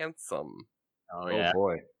handsome. Oh yeah.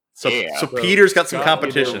 Boy. So Peter's got some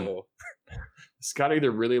competition. Scott either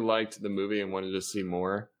really liked the movie and wanted to see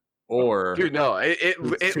more, or dude, no, it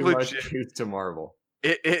too legit much truth to Marvel.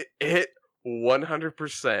 It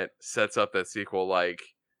 100% sets up that sequel. Like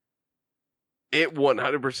it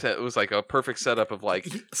 100% was like a perfect setup of like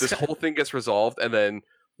this whole thing gets resolved, and then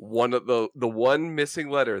the one missing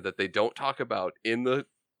letter that they don't talk about in the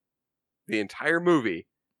entire movie.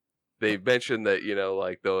 They mentioned that, you know,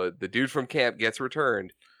 like the dude from camp gets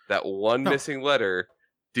returned. That one missing letter.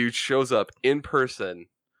 Dude shows up in person.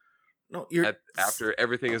 No, after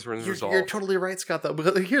everything is resolved. You're totally right, Scott. Though,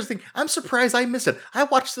 but here's the thing: I'm surprised I missed it. I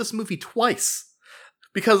watched this movie twice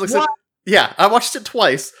because, I watched it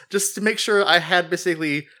twice just to make sure I had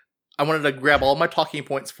basically. I wanted to grab all my talking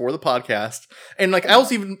points for the podcast, and I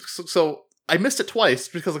was even so. I missed it twice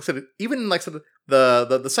because, like I said, even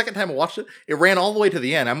the second time I watched it, it ran all the way to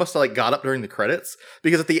the end. I must have got up during the credits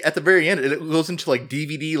because at the very end it goes into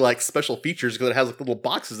DVD special features because it has little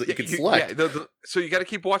boxes that you can select. Yeah, so you got to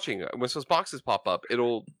keep watching. When those boxes pop up,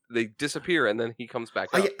 they disappear and then he comes back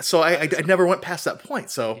up. So I never went past that point.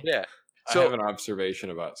 So yeah, I have an observation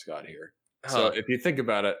about Scott here. So if you think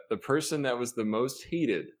about it, the person that was the most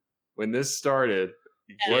heated when this started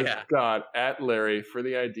was Scott at Larry for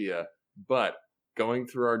the idea. But going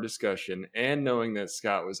through our discussion and knowing that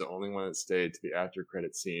Scott was the only one that stayed to the after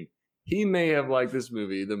credit scene, he may have liked this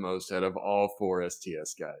movie the most out of all 4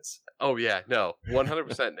 STS guys. Oh yeah, no,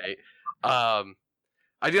 100% Nate.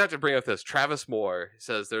 I do have to bring up this. Travis Moore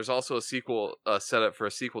says there's also a sequel set up for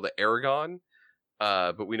a sequel to Aragon,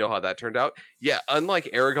 but we know how that turned out. Yeah, unlike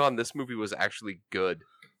Aragon, this movie was actually good.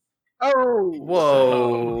 Oh,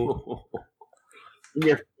 Whoa. in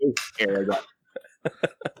your face, Aragon.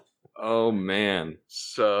 Oh man.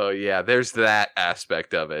 So yeah, there's that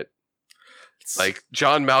aspect of it. Like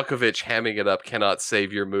John Malkovich hamming it up cannot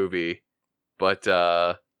save your movie, but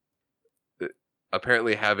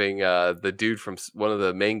apparently having the dude from one of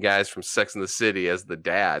the main guys from Sex and the City as the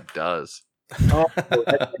dad does. Oh,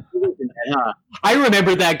 I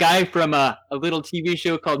remember that guy from a little TV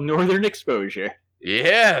show called Northern Exposure.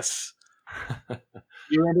 Yes.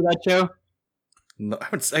 You remember that show? No,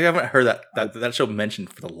 I haven't heard that show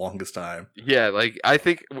mentioned for the longest time. Yeah, like I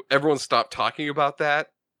think everyone stopped talking about that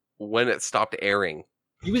when it stopped airing.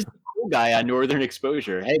 He was the cool guy on Northern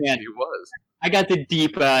Exposure. Hey man, He was. I got the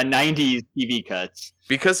deep 90s TV cuts.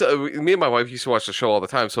 Because me and my wife used to watch the show all the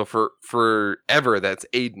time, so for forever that's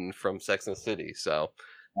Aiden from Sex and the City. So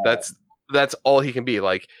that's all he can be.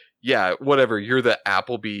 Like, yeah, whatever. You're the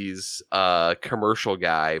Applebee's commercial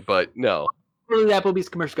guy, but no. Really, the Applebee's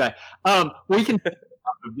commercial guy. We can talk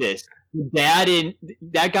of this. The dad in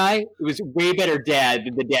that guy was way better dad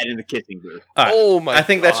than the dad in the kissing booth. Oh my! I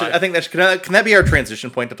think God. that should. Can that be our transition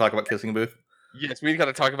point to talk about Kissing Booth? Yes, we got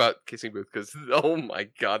to talk about Kissing Booth because oh my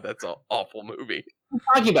God, that's an awful movie. What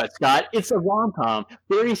are you talking about, Scott? It's a rom-com,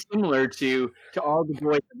 very similar to All the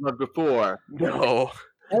Boys I've Loved Before. No.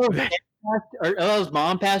 Ella's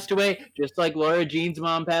mom passed away, just like Laura Jean's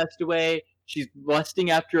mom passed away. She's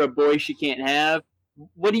lusting after a boy she can't have.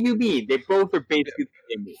 What do you mean? They both are basically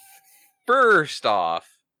the same movie. First off,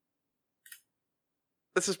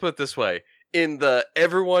 let's just put it this way. In the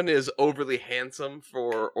everyone is overly handsome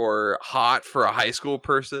for or hot for a high school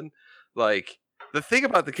person, like the thing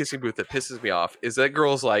about the Kissing Booth that pisses me off is that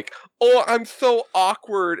girl's like, oh, I'm so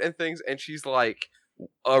awkward and things, and she's like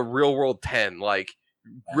a real world 10. Like,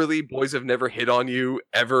 really, boys have never hit on you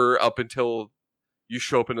ever up until you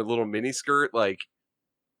show up in a little mini skirt. Like,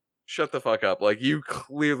 shut the fuck up. Like, you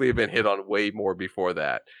clearly have been hit on way more before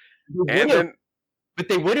that. But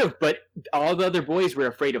they would have, but all the other boys were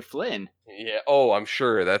afraid of Flynn. Yeah. Oh, I'm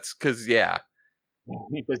sure. That's because, yeah.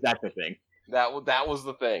 Because that's the thing. That was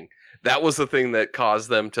the thing. That was the thing that caused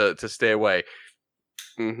them to stay away.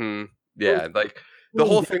 Mm-hmm. Yeah, like, the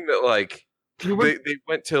whole thing that, like, they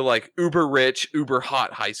went to, like, uber rich, uber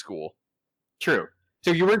hot high school. True.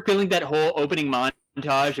 So you weren't feeling that whole opening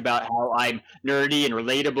montage about how I'm nerdy and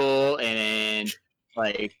relatable and...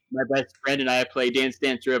 like, my best friend and I play Dance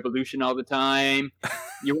Dance Revolution all the time.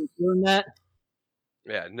 You weren't doing that?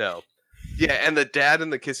 Yeah, no. Yeah, and the dad in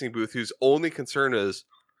the Kissing Booth whose only concern is,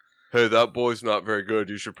 hey, that boy's not very good.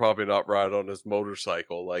 You should probably not ride on his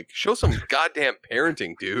motorcycle. Like, show some goddamn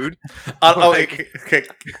parenting, dude. Okay.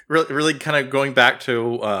 Really kind of going back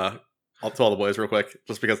to All the Boys real quick,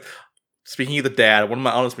 just because... Speaking of the dad, one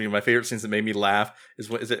of my favorite scenes that made me laugh is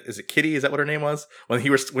it Kitty? Is that what her name was? When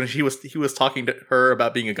he was talking to her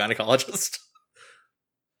about being a gynecologist.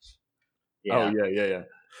 Yeah. Oh yeah.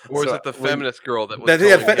 Or is it the feminist girl that was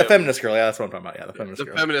the feminist girl? Yeah, that's what I'm talking about. Yeah,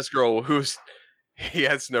 the feminist girl who's he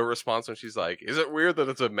has no response when she's like, "Is it weird that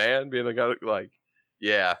it's a man being a guy?" Like,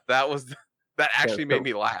 yeah, that actually made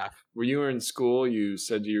me laugh. When you were in school, you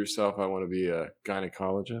said to yourself, "I want to be a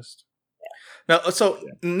gynecologist." No, so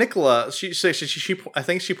Nicola, she I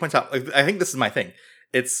think she points out. Like, I think this is my thing.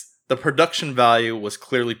 It's the production value was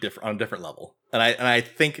clearly different on a different level, and I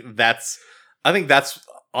think that's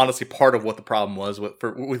honestly part of what the problem was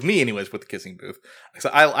with me, anyways, with the Kissing Booth. So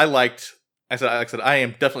I said I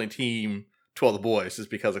am definitely team To All the Boys,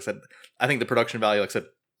 just because I think the production value, like I said,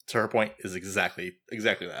 to her point, is exactly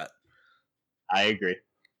that. I agree.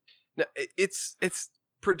 No, it's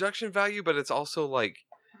production value, but it's also like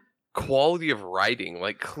quality of writing.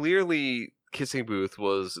 Like, clearly Kissing Booth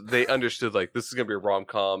they understood, like, this is gonna be a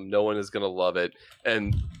rom-com, no one is gonna love it,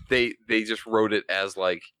 and they just wrote it as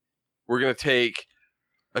like, we're gonna take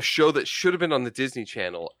a show that should have been on the Disney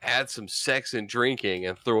Channel, add some sex and drinking,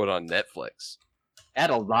 and throw it on Netflix. Add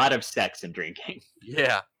a lot of sex and drinking.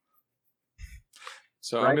 Yeah.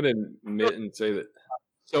 So right? I'm gonna admit and say that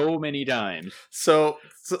so many times. So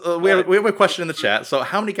we have a question in the chat. So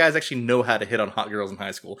how many guys actually know how to hit on hot girls in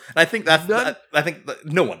high school? And I think I think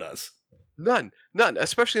no one does. None.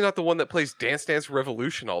 Especially not the one that plays Dance Dance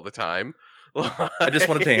Revolution all the time. I just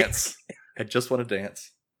want to dance.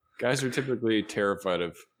 Guys are typically terrified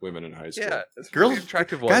of women in high school. Yeah, girls,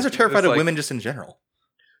 attractive guys ones. are terrified of women just in general.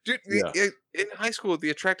 Dude, in high school,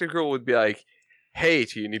 the attractive girl would be like, hey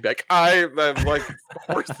to you, and you'd be like, I'm like, of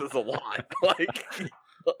course there's a lot. Like,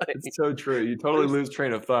 It's so true. You totally lose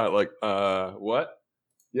train of thought. Like, what?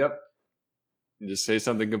 Yep. And just say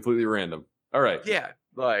something completely random. All right. yeah,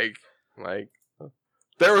 like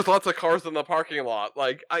there was lots of cars in the parking lot.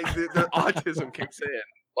 Like, the autism kicks in,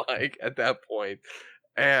 like at that point,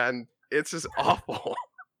 and it's just awful.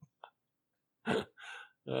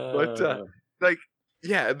 But like,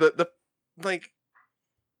 yeah, the like,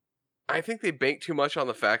 I think they bank too much on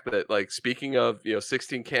the fact that, like, speaking of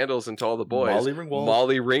 16 Candles and To All the Boys,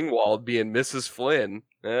 Molly Ringwald being Mrs. Flynn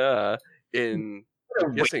in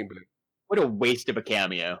Kissing Booth. What a waste of a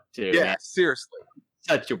cameo, too. Yeah, Man. seriously.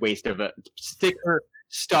 Such a waste of a stick her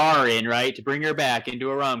star in, right, to bring her back into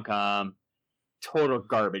a rom-com. Total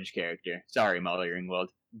garbage character. Sorry, Molly Ringwald.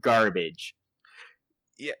 Garbage.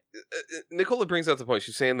 Yeah, Nicola brings up the point.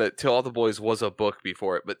 She's saying that To All the Boys was a book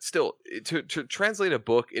before it, but still, to translate a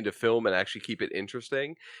book into film and actually keep it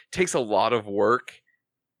interesting takes a lot of work,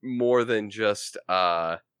 more than just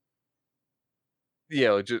kind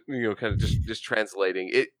of just translating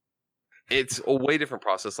it. It's a way different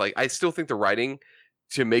process. Like, I still think the writing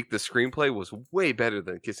to make the screenplay was way better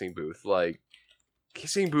than Kissing Booth. Like,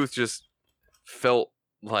 Kissing Booth just felt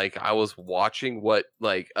like I was watching what,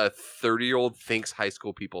 like, a 30-year-old thinks high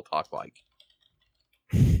school people talk like.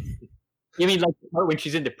 You mean like the part when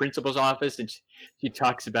she's in the principal's office and she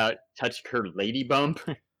talks about touching her lady bump?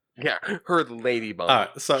 Yeah, her lady bump. All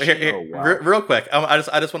right, so here, Oh, wow. real quick, I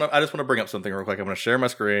just want to bring up something real quick. I'm going to share my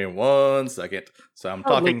screen 1 second. So I'm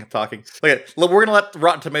talking. Look, we're going to let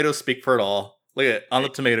Rotten Tomatoes speak for it all. Look at on the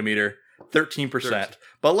tomato meter, 13%.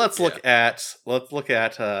 But let's look at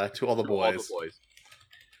To All the Boys.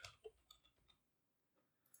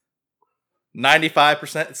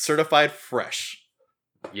 95% certified fresh.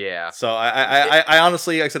 Yeah. So I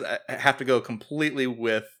honestly, like I said, I have to go completely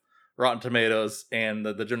with Rotten Tomatoes and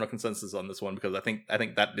the general consensus on this one, because I think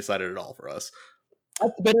that decided it all for us.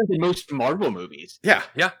 That's better than most Marvel movies. Yeah.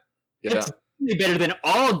 It's really better than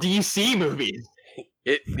all DC movies.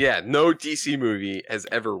 No DC movie has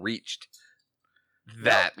ever reached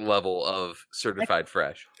that level of certified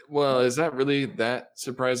fresh. Well, is that really that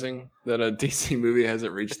surprising that a DC movie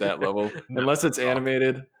hasn't reached that level? Unless it's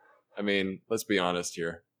animated. I mean, let's be honest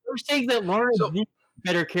here. We're saying that Lawrence is a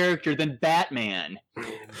better character than Batman.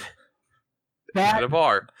 At a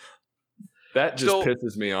bar. That just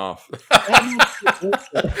pisses me off.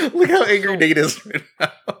 Look how angry Nate is right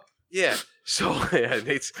now. Yeah. So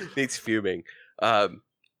Nate's fuming.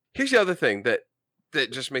 Here's the other thing that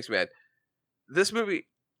just makes me mad. This movie,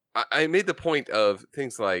 I made the point of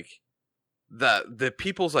things like the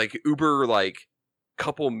people's like Uber like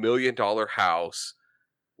couple $1 million house.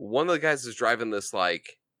 One of the guys is driving this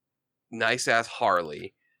like nice ass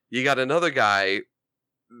Harley. You got another guy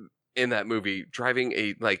in that movie driving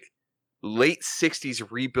a like late 60s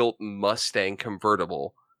rebuilt Mustang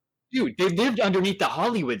convertible. Dude, they lived underneath the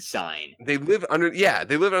Hollywood sign. They live under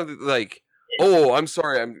like, oh, I'm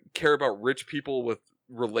sorry, I care about rich people with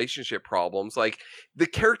relationship problems. Like, the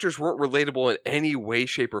characters weren't relatable in any way,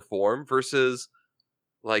 shape, or form, versus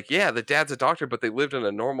like, yeah, the dad's a doctor, but they lived in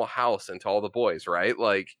a normal house and To All the Boys, right?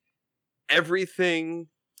 Like, everything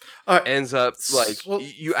ends up like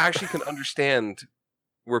you actually can understand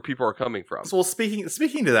where people are coming from. So, speaking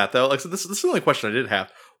to that though, like, so this is the only question I did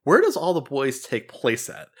have. Where does All the Boys take place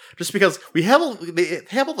at? Just because they have all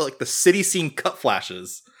like the city scene cut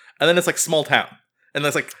flashes, and then it's like small town, and then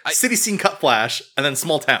it's like city scene cut flash, and then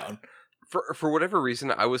small town. For whatever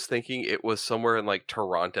reason, I was thinking it was somewhere in like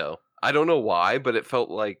Toronto. I don't know why, but it felt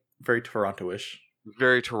like very Toronto-ish.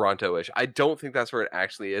 Very Toronto-ish. I don't think that's where it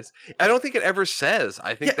actually is. I don't think it ever says.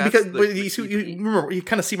 I think that's because you remember, you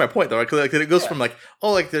kind of see my point though, right? Like it goes from like,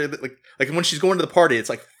 oh, like when she's going to the party, it's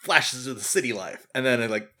like flashes of the city life, and then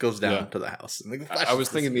it like goes down to the house. And, like, I was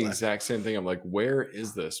thinking the exact same thing. I'm like, where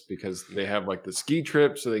is this? Because they have like the ski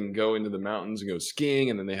trip, so they can go into the mountains and go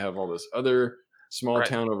skiing, and then they have all this other small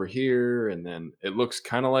town over here, and then it looks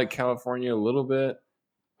kind of like California a little bit.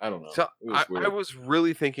 I don't know. So I was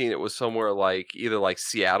really thinking it was somewhere like either like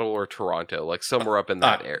Seattle or Toronto, like somewhere up in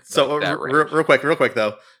that area. So real quick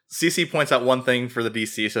though, CC points out one thing for the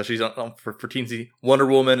DC. So she's on for Teen Wonder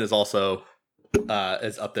Woman is also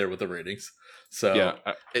is up there with the ratings. So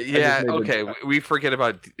okay. We forget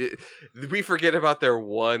about their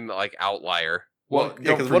one like outlier. Well,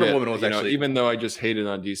 because Wonder Woman was actually, even though I just hated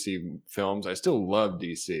on DC films, I still love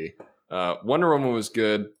DC. Wonder Woman was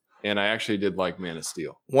good. And I actually did like Man of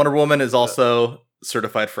Steel. Wonder Woman is also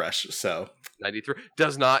certified fresh, so 93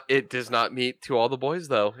 does not meet To All the Boys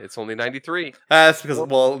though. It's only 93. That's because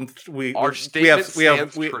we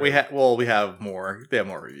have more. They have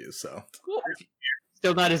more reviews, so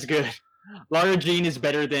Still not as good. Lara Jean is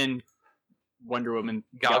better than Wonder Woman.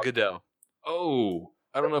 Gal Gadot. Oh,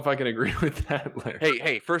 I don't know if I can agree with that, Larry.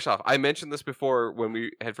 Hey, first off, I mentioned this before when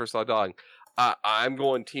we had first saw Dog. I'm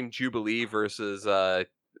going Team Jubilee versus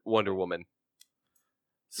Wonder Woman.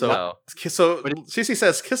 So CC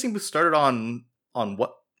says Kissing Booth started on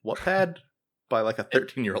what pad by like a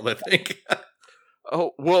 13-year-old, I think.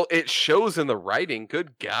 Oh, well, it shows in the writing.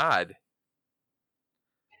 Good God.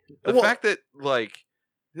 The fact that, like,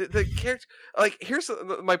 the character... Like, here's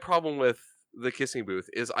my problem with the Kissing Booth,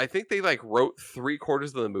 is I think they, like, wrote 3/4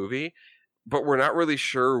 of the movie, but we're not really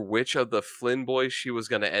sure which of the Flynn boys she was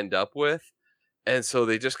going to end up with. And so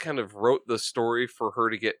they just kind of wrote the story for her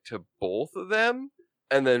to get to both of them,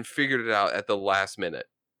 and then figured it out at the last minute.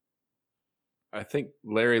 I think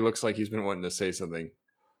Larry looks like he's been wanting to say something.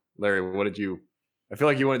 Larry, what did you... I feel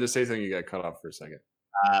like you wanted to say something. You got cut off for a second.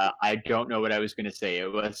 I don't know what I was going to say.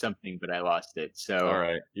 It was something, but I lost it. So all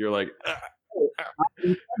right, you're like,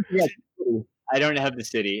 I don't have the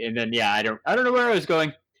city, and then I don't know where I was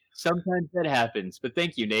going. Sometimes that happens, but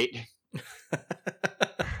thank you, Nate.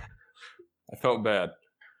 I felt bad.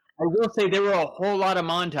 I will say there were a whole lot of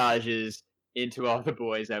montages into all the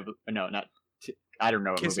boys. I don't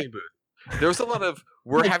know. Kissing Booth. There was a lot of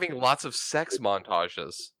we're having lots of sex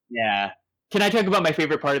montages. Yeah. Can I talk about my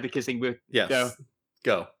favorite part of the Kissing Booth? Yes. So,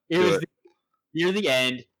 Go. Near the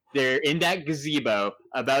end, they're in that gazebo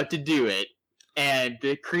about to do it, and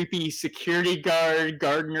the creepy security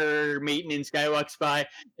gardener, maintenance guy walks by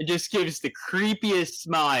and just gives the creepiest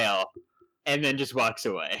smile and then just walks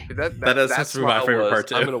away. That's my favorite part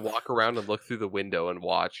too. I'm going to walk around and look through the window and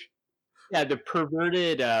watch. Yeah, the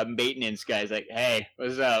perverted maintenance guy's like, "Hey,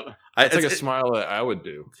 what's up?" It's like a smile that I would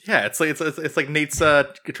do. Yeah, it's like Nate's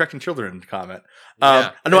attracting children comment.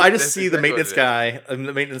 No, I just see the maintenance guy,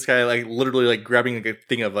 like literally like grabbing like a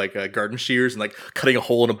thing of like garden shears and like cutting a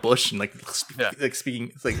hole in a bush and like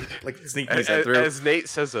speaking like sneaking his head through. As Nate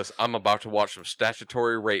says this, I'm about to watch some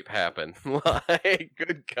statutory rape happen. Like,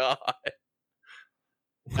 good God.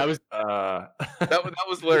 That was that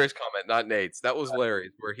was Larry's comment, not Nate's. That was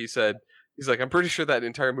Larry's, where he said, he's like, I'm pretty sure that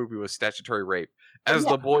entire movie was statutory rape. As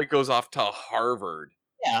the boy goes off to Harvard.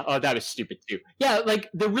 Yeah. Oh, that was stupid too. Yeah, like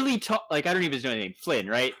the really like I don't even know his name, Flynn,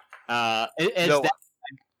 right? Noah.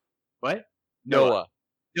 What?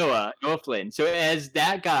 Noah Flynn. So as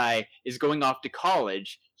that guy is going off to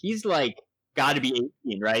college, he's like got to be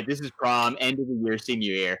 18, right? This is prom, end of the year,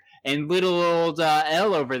 senior year, and little old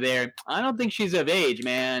Elle over there. I don't think she's of age,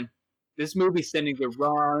 man. This movie's sending the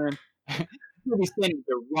wrong. Sending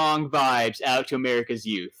the wrong vibes out to America's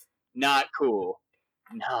youth. Not cool.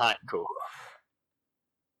 Not cool.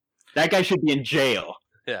 That guy should be in jail.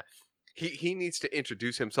 Yeah. He needs to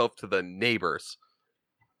introduce himself to the neighbors.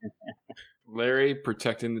 Larry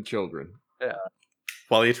protecting the children. Yeah.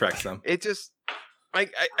 While he attracts them. It just...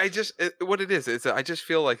 what it is, I just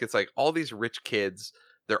feel like it's like all these rich kids,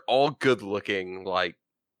 they're all good looking, like...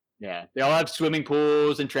 Yeah. They all have swimming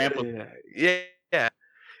pools and trampolines. Yeah.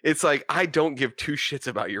 It's like, I don't give two shits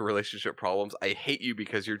about your relationship problems. I hate you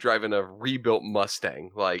because you're driving a rebuilt Mustang.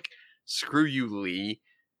 Like, screw you, Lee.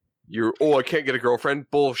 I can't get a girlfriend?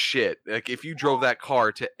 Bullshit. Like, if you drove that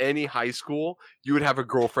car to any high school, you would have a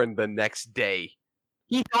girlfriend the next day.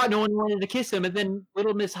 He thought no one wanted to kiss him, and then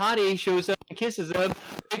little Miss Hottie shows up and kisses him,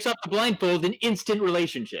 takes off the blindfold, an instant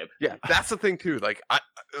relationship. Yeah, that's the thing, too. Like,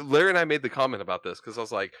 Larry and I made the comment about this, because I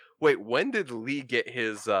was like, wait, when did Lee get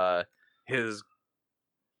his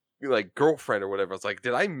like girlfriend or whatever? I was like,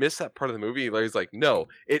 did I miss that part of the movie? Larry's like, no,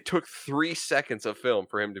 it took 3 seconds of film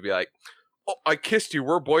for him to be like, oh, I kissed you,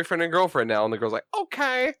 we're boyfriend and girlfriend now. And the girl's like,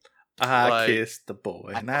 okay, I kissed the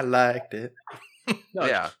boy and I liked it. No,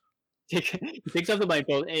 yeah. He takes off the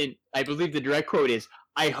blindfold, and I believe the direct quote is,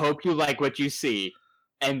 I hope you like what you see,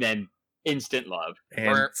 and then instant love.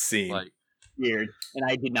 And scene. Like, weird, and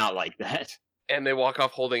I did not like that. And they walk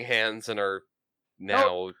off holding hands and are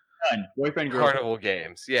now done. Boyfriend, girlfriend. carnival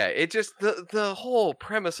games. Yeah, it just the whole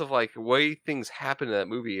premise of like the way things happen in that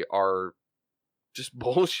movie are just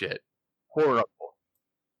bullshit. Horrible.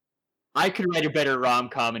 I could write a better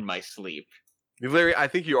rom-com in my sleep. Larry, I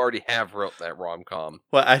think you already have wrote that rom-com.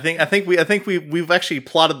 Well, I think we've actually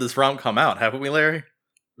plotted this rom-com out, haven't we, Larry?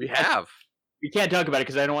 We have. We can't talk about it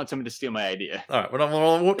because I don't want someone to steal my idea. All right, we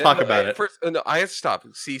won't talk about it. First, no, I have to stop.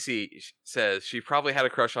 Cece says she probably had a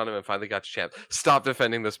crush on him and finally got to champ. Stop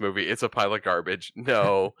defending this movie. It's a pile of garbage.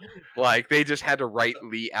 No, like they just had to write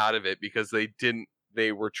Lee out of it because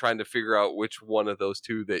they were trying to figure out which one of those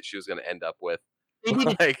two that she was going to end up with. They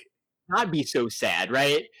didn't not be so sad,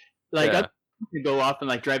 right? Like, yeah. To go off and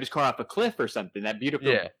like drive his car off a cliff or something. That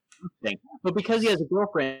beautiful thing. But because he has a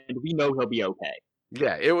girlfriend, we know he'll be okay.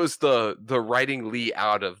 Yeah, it was the writing Lee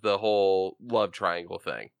out of the whole love triangle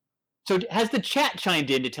thing. So has the chat chimed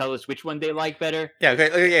in to tell us which one they like better? Yeah,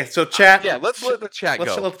 okay, yeah. So chat. Yeah, let's let the chat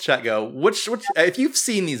Let's go. let the chat go. Which if you've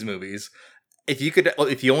seen these movies, if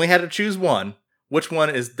you only had to choose one, which one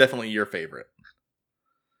is definitely your favorite?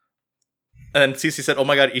 And Cece said, "Oh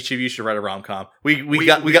my god, each of you should write a rom-com. We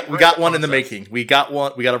got one in the making. We got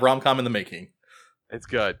a rom-com in the making. It's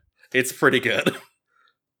good. It's pretty good."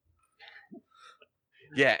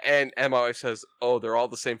 Yeah, and Emma always says, "Oh, they're all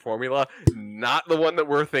the same formula." Not the one that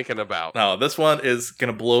we're thinking about. No, this one is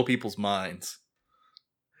gonna blow people's minds.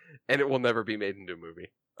 And it will never be made into a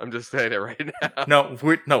movie. I'm just saying it right now. No,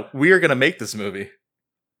 we are gonna make this movie.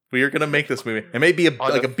 We are gonna make this movie. It may be a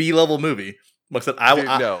B-level movie. Like I said,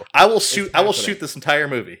 I will shoot this entire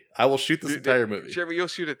movie. I will shoot this entire movie. Jeremy, you'll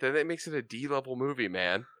shoot it. Then it makes it a D-level movie,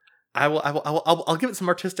 man. I'll give it some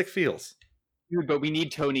artistic feels. Dude, but we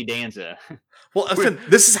need Tony Danza. Well, I said,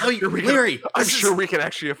 this is how you, Larry. I'm sure we can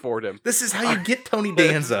actually afford him. This is how you get Tony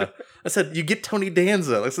Danza. I said, you get Tony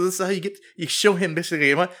Danza. So this is how you show him basically.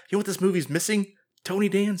 You know what this movie's missing? Tony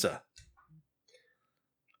Danza.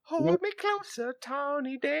 Hold me closer,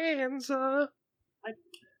 Tony Danza.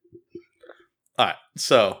 All right,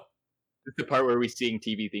 so It's the part where we sing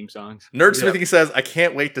TV theme songs. Nerdsmithing says, I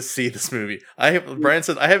can't wait to see this movie. Brian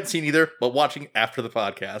says, I haven't seen either, but watching after the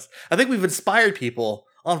podcast. I think we've inspired people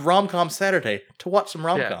on Rom-Com Saturday to watch some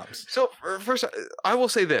rom-coms. Yeah. So, first, I will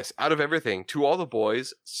say this. Out of everything, To All the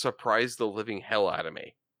Boys surprised the living hell out of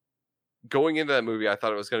me. Going into that movie, I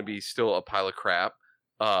thought it was going to be still a pile of crap.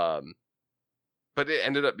 But it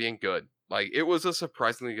ended up being good. Like, it was a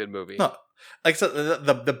surprisingly good movie. No, like I said,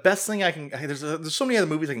 the best thing I can... There's so many other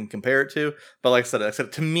movies I can compare it to, but like I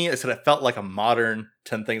said, to me, it felt like a modern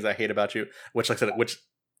 10 Things I Hate About You, which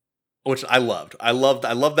I loved. I loved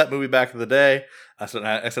that movie back in the day.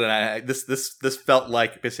 This felt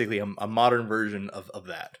like basically a modern version of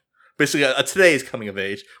that. Basically, a today's coming of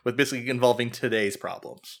age with basically involving today's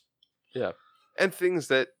problems. Yeah, and things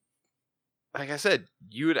that, like I said,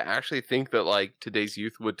 you would actually think that like today's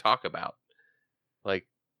youth would talk about, like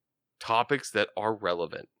topics that are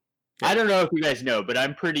relevant. I don't know if you guys know, but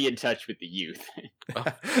I'm pretty in touch with the youth.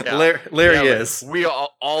 Yeah. Larry is. We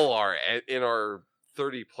all are in our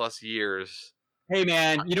 30 plus years. Hey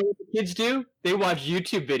man, you know what the kids do? They watch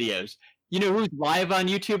YouTube videos. You know who's live on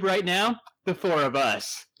YouTube right now? The four of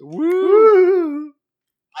us. Woo!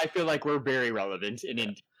 I feel like we're very relevant and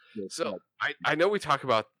in. So I know we talk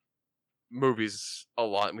about movies a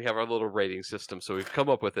lot and we have our little rating system, so we've come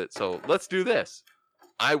up with it. So let's do this.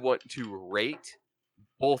 I want to rate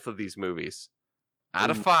both of these movies out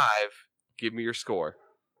of 5. Give me your score.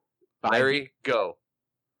 5. Larry, go.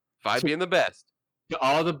 5 being the best. To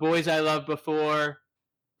All the Boys I Loved Before,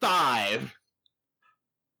 5.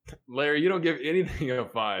 Larry, you don't give anything a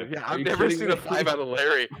 5. Yeah, I've never seen a 5 out of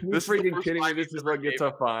Larry. This freaking kidding me? This is what gets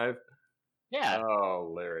a 5. Yeah.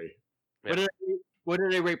 Oh, Larry. What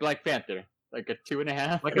did I rate Black Panther? Like a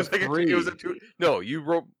 2.5? Like a 3. It was a 2. No, you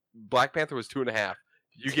wrote Black Panther was 2.5.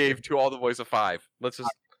 You gave To All the Boys a 5. Let's just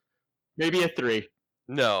maybe a 3.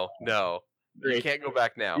 No. 3. You can't go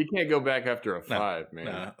back now. You can't go back after a 5, man.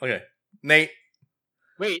 No. Okay, Nate.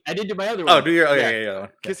 Wait, I did do my other one. Oh, do your yeah.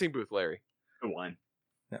 Kissing Booth, Larry. The one.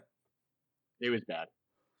 Yeah. It was bad.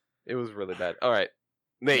 It was really bad. All right,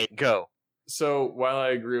 Nate, go. So while I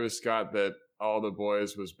agree with Scott that All the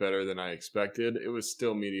Boys was better than I expected, it was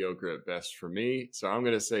still mediocre at best for me. So I'm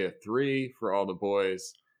going to say a 3 for All the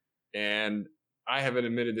Boys. And I haven't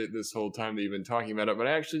admitted it this whole time that you've been talking about it, but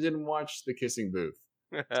I actually didn't watch The Kissing Booth.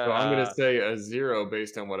 So I'm going to say a 0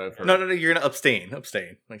 based on what I've heard. No, you're going to abstain. Like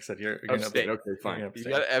I said, you're going to Abstain. Okay, fine. You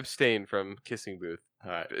got to abstain from Kissing Booth.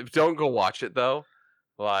 All right. Don't go watch it though.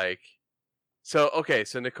 So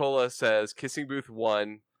Nicola says Kissing Booth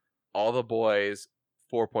 1, All the Boys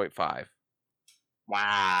 4.5.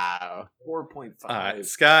 Wow. 4.5. All right,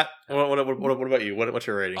 Scott. What about you? What's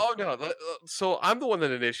your rating? Oh no! So I'm the one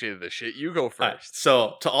that initiated this shit. You go first. Right,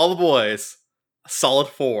 so To All the Boys, a solid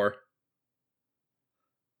 4.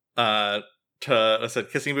 I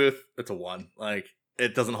said Kissing Booth, it's a 1. Like,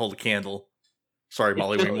 it doesn't hold a candle. Sorry,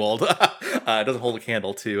 Molly Ringwald. It doesn't hold a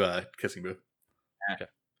candle to Kissing Booth. Okay.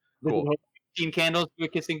 Cool. 15 candles to a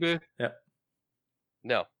Kissing Booth? Yeah.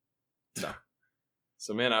 No.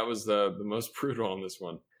 So man, I was the most brutal on this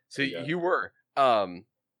one. So Yeah. you were.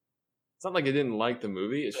 It's not like I didn't like the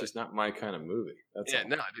movie. It's just not my kind of movie. That's all.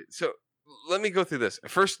 No. So let me go through this.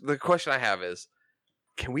 First, the question I have is,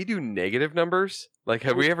 can we do negative numbers? Like,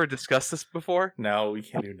 have we ever discussed this before? No, we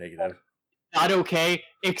can't do negative. Not okay,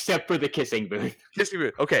 except for the Kissing Booth. Kissing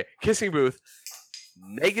Booth. Okay, Kissing Booth,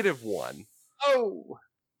 -1. Oh!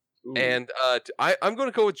 Ooh. And I'm going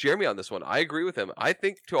to go with Jeremy on this one. I agree with him. I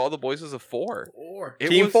think To All the Boys is a 4.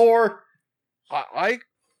 Team 4. I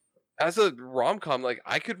as a rom-com, like,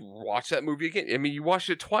 I could watch that movie again. I mean, you watched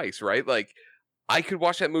it twice, right? Like, I could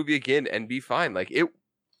watch that movie again and be fine. Like,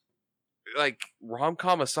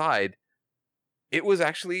 rom-com aside, it was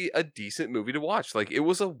actually a decent movie to watch. Like, it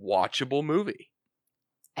was a watchable movie.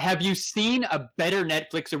 Have you seen a better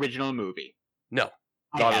Netflix original movie? No,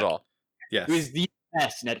 I not at have. all. Yes. It was the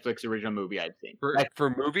best Netflix original movie I've seen.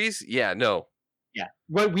 For movies, yeah, no. Yeah.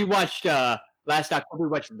 What we watched last October, we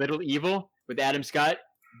watched Little Evil with Adam Scott.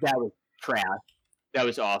 That was trash. That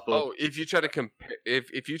was awful. Oh, if you try to compare,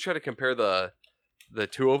 if you try to compare the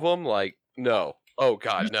two of them, like, no. Oh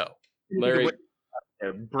God, no. Larry,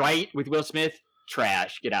 Bright with Will Smith,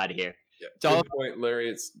 trash. Get out of here. yeah, It's all- good point, Larry.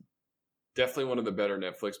 It's definitely one of the better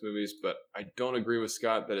Netflix movies, but I don't agree with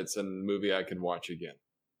Scott that it's a movie I could watch again.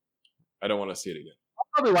 I don't want to see it again. I'll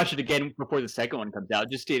probably watch it again before the second one comes out,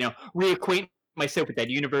 just to, reacquaint myself with that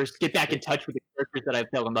universe, get back in touch with the characters that I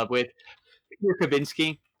fell in love with. Peter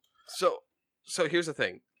Kavinsky. So here's the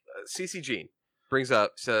thing. CC Jean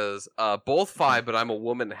says, both 5, but I'm a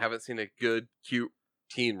woman and haven't seen a good, cute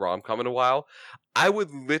teen rom-com in a while. I would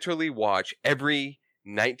literally watch every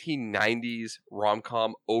 1990s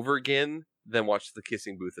rom-com over again, then watch The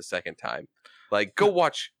Kissing Booth a second time. Like, go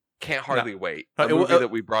watch Can't Hardly Wait, a movie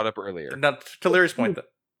that we brought up earlier. Now, to Larry's point,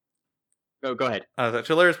 Oh, go ahead.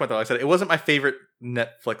 to Larry's point, though, I said it wasn't my favorite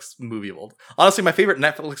Netflix movie of old. Honestly, my favorite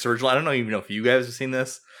Netflix original. I don't even know if you guys have seen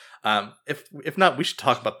this. If not, we should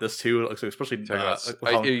talk about this too. Especially,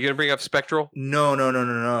 Are you gonna bring up Spectral? No.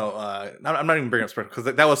 I'm not even bringing up Spectral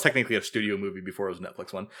because that was technically a studio movie before it was a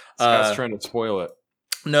Netflix one. Scott's trying to spoil it.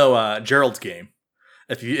 No, Gerald's Game.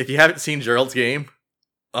 If you haven't seen Gerald's Game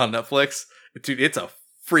on Netflix, dude, it's a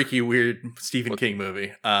freaky weird Stephen King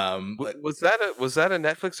movie. Was that a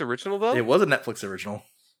Netflix original though? It was a Netflix original.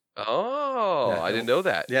 Oh, Yeah, I didn't know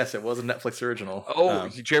that. Yes, it was a Netflix original. Oh,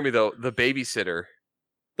 Jeremy, though, The Babysitter.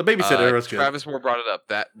 The Babysitter was good. Travis Moore brought it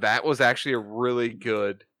up. That was actually a really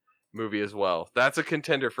good movie as well. That's a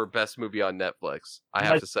contender for best movie on Netflix, I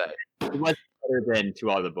have to say. It was better than To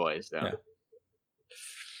All the Boys, though.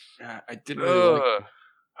 Yeah. I didn't really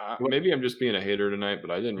like maybe I'm just being a hater tonight,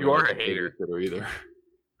 but I didn't You really are like a hater. either.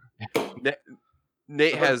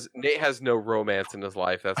 Nate has no romance in his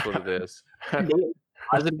life. That's what it is.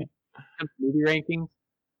 Positive movie rankings?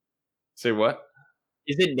 Say what?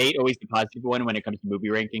 Isn't Nate always the positive one when it comes to movie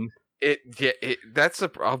rankings? That's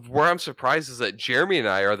where I'm surprised is that Jeremy and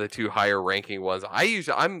I are the two higher ranking ones.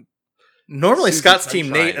 I'm Normally Susan Scott's Team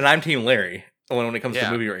Sunshine. Nate and I'm Team Larry when it comes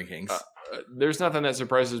to movie rankings. There's nothing that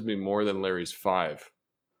surprises me more than Larry's 5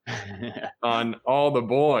 on All the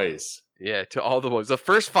Boys. Yeah, To All the Boys. The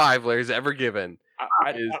first 5 Larry's ever given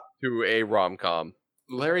I is to a rom-com.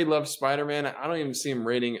 Larry loves Spider-Man. I don't even see him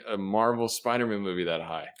rating a Marvel Spider-Man movie that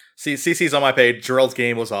high. See, CC's on my page. Gerald's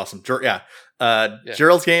Game was awesome.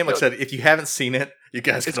 Gerald's Game, like I said, if you haven't seen it, you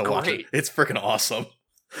guys gotta watch it. It's freaking awesome.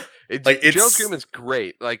 Gerald's Game is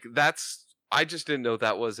great. Like, I just didn't know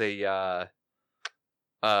that was a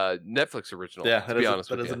Netflix original. Yeah, to be honest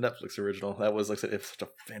that with is you. a Netflix original. That was, like I said, it's such a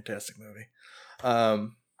fantastic movie.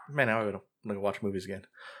 Man, now I'm gonna watch movies again.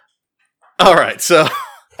 All right, so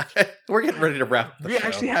we're getting ready to wrap up the We show.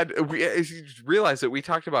 actually we realized that we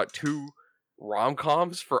talked about 2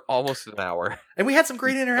 rom-coms for almost an hour. And we had some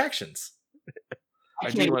great interactions. I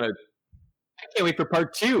do want to. I can't wait for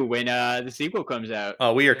part 2 when the sequel comes out.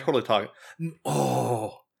 Oh, we are totally talking.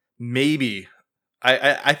 Oh, maybe.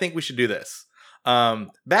 I think we should do this.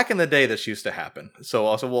 Back in the day, this used to happen. So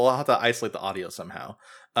also we'll have to isolate the audio somehow.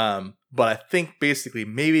 But I think basically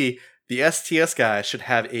maybe the STS guys should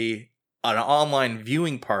have an online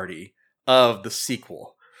viewing party of the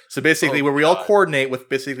sequel. So basically, where we all coordinate with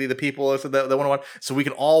basically the people that want to watch, so we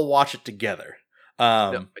can all watch it together.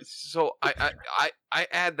 So I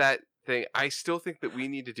add that thing. I still think that we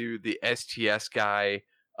need to do the STS guy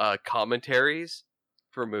commentaries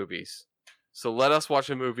for movies. So let us watch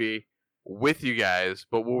a movie with you guys,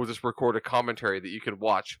 but we'll just record a commentary that you can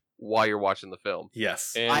watch while you're watching the film.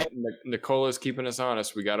 Yes. And Nicola's keeping us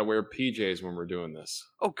honest. We got to wear PJs when we're doing this.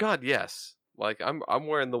 Oh God, yes. Like I'm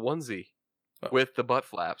wearing the onesie with the butt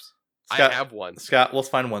flaps. Scott, I have one. Scott, let's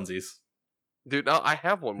find onesies. Dude, no, I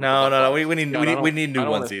have one. No. We need Scott, we need new I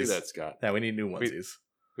don't wanna see onesies. that, Scott. Yeah, we need new onesies.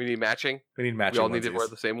 We need matching. We need matching. We all onesies. need to wear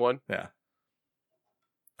the same one. Yeah.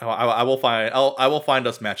 I will find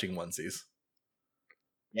us matching onesies.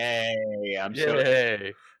 Yay! I'm sure.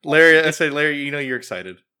 Yay! Larry, I said, Larry, you know you're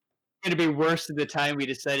excited. going to be worse than the time we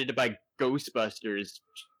decided to buy Ghostbusters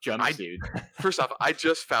jumpsuit. First off, I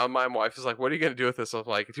just found my wife is like, "What are you gonna do with this?" I was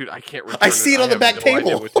like, "Dude, I can't return I see it on the back have no idea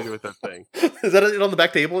table. what to do with that thing?" Is that it on the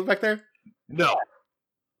back table back there? No.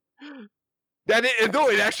 No,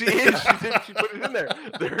 it actually is. She put it in there.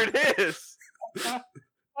 There it is.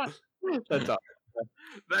 That's all.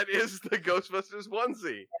 That is the Ghostbusters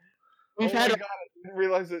onesie. We've Oh had my God, I didn't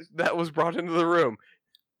realize that was brought into the room.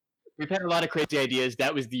 we've had a lot of crazy ideas.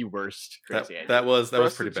 That was the worst crazy idea. That was For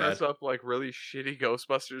us pretty to dress bad. up like really shitty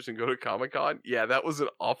Ghostbusters and go to Comic-Con. Yeah, that was an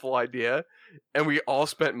awful idea, and we all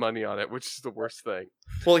spent money on it, which is the worst thing.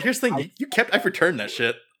 Well, here's the thing. I've returned that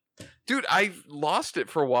shit. Dude, I lost it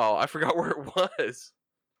for a while. I forgot where it was.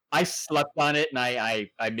 I slept on it, and I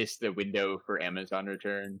missed the window for Amazon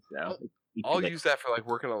return. So I'll use that for like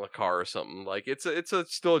working on the car or something. Like it's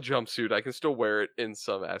still a jumpsuit. I can still wear it in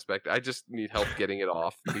some aspect. I just need help getting it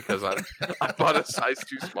off because I bought a size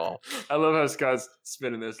too small. I love how Scott's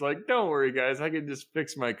spinning this. Like, don't worry, guys. I can just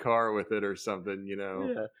fix my car with it or something, you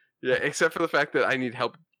know. Yeah. Except for the fact that I need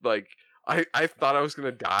help. Like I thought I was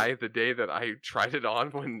gonna die the day that I tried it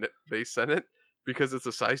on when they sent it because it's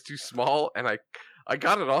a size too small, and I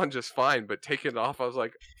got it on just fine, but taking it off, I was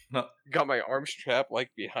like, got my arm strap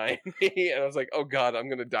like behind me, and I was like, oh God, I'm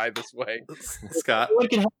gonna die this way. Scott, Everyone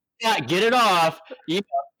can help Scott get it off. Email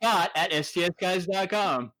Scott at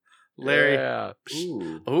stsguys.com. Larry. Yeah.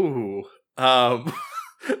 Ooh.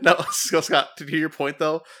 No, Scott, to hear your point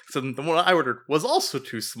though, so the one I ordered was also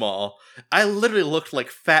too small. I literally looked like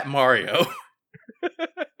Fat Mario.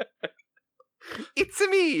 It's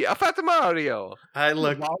me, a Fat Mario. I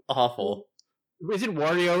looked awful. Isn't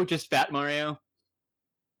Wario just Fat Mario?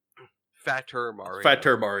 Fatter Mario.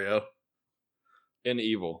 Fatter Mario. And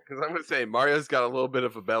evil. Because I'm gonna say Mario's got a little bit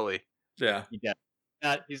of a belly. Yeah.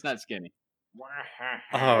 He's not skinny.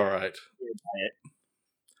 All right.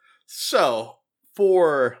 So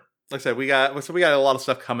for like I said, we got a lot of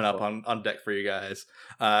stuff coming up on deck for you guys.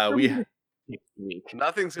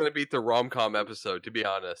 Nothing's gonna beat the rom-com episode, to be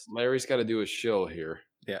honest. Larry's got to do a shill here.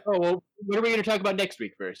 Oh well, what are we going to talk about next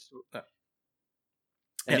week first?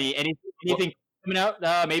 Anything coming out?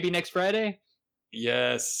 Maybe next Friday.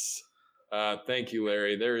 Yes. Thank you,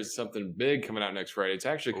 Larry. There is something big coming out next Friday. It's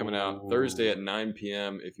actually coming out Thursday at 9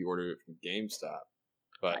 p.m. if you order it from GameStop.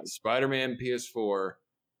 But Spider-Man PS4.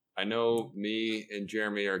 I know me and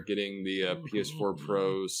Jeremy are getting the PS4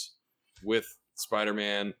 Pros with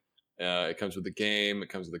Spider-Man. It comes with the game. It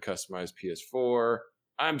comes with a customized PS4.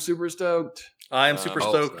 I'm super stoked. I am super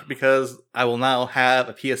stoked because I will now have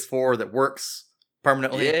a PS4 that works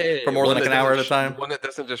permanently for more than like an hour at a time. One that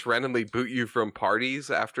doesn't just randomly boot you from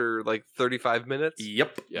parties after like 35 minutes.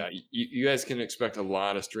 Yep. Yeah, you guys can expect a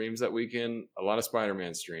lot of streams that weekend. A lot of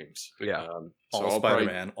Spider-Man streams. Yeah. So all I'll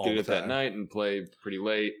Spider-Man, probably get it that night and play pretty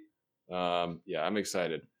late. Yeah, I'm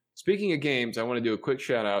excited. Speaking of games, I want to do a quick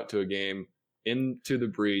shout out to a game, Into the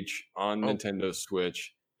Breach, on Nintendo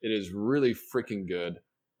Switch. It is really freaking good.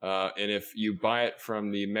 And if you buy it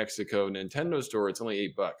from the Mexico Nintendo store, it's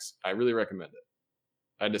only $8. I really recommend it.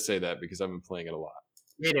 I had to say that because I've been playing it a lot.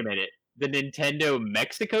 Wait a minute. The Nintendo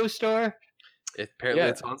Mexico store? Apparently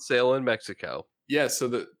it's on sale in Mexico. Yeah, so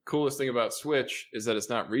the coolest thing about Switch is that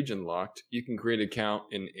it's not region locked. You can create an account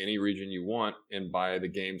in any region you want and buy the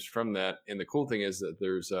games from that. And the cool thing is that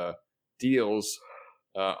there's deals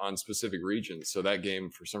on specific regions. So that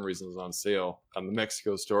game, for some reason, is on sale on the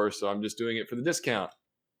Mexico store. So I'm just doing it for the discount.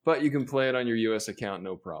 But you can play it on your US account,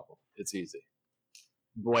 no problem. It's easy.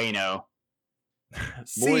 Bueno.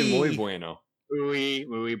 Muy bueno. Muy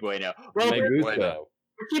bueno. Well, Bueno.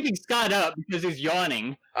 we're keeping Scott up because he's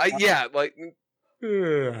yawning. Yeah,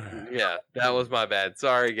 that was my bad.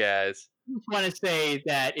 Sorry, guys. I just want to say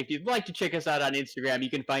that if you'd like to check us out on Instagram, you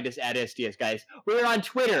can find us at STS Guys. We're on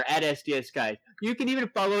Twitter at STS Guys. You can even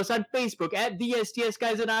follow us on Facebook at the STS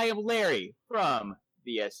Guys, and I am Larry from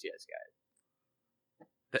the STS Guys.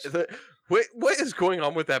 What is going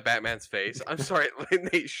on with that Batman's face? I'm sorry,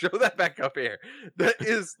 Nate, show that back up here. That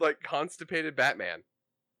is like constipated Batman.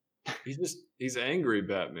 He's angry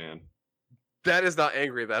Batman. That is not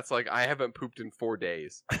angry. That's like, I haven't pooped in 4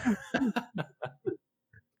 days.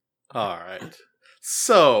 All right.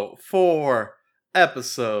 So, for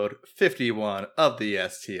episode 51 of the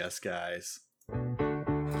STS Guys,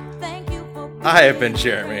 I have been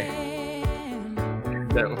Jeremy.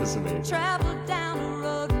 That was amazing.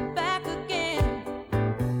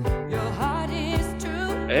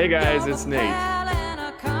 Hey guys, it's Nate.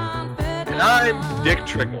 And I'm Dick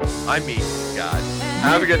Trickle. I mean, God.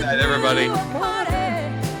 Have a good night, everybody.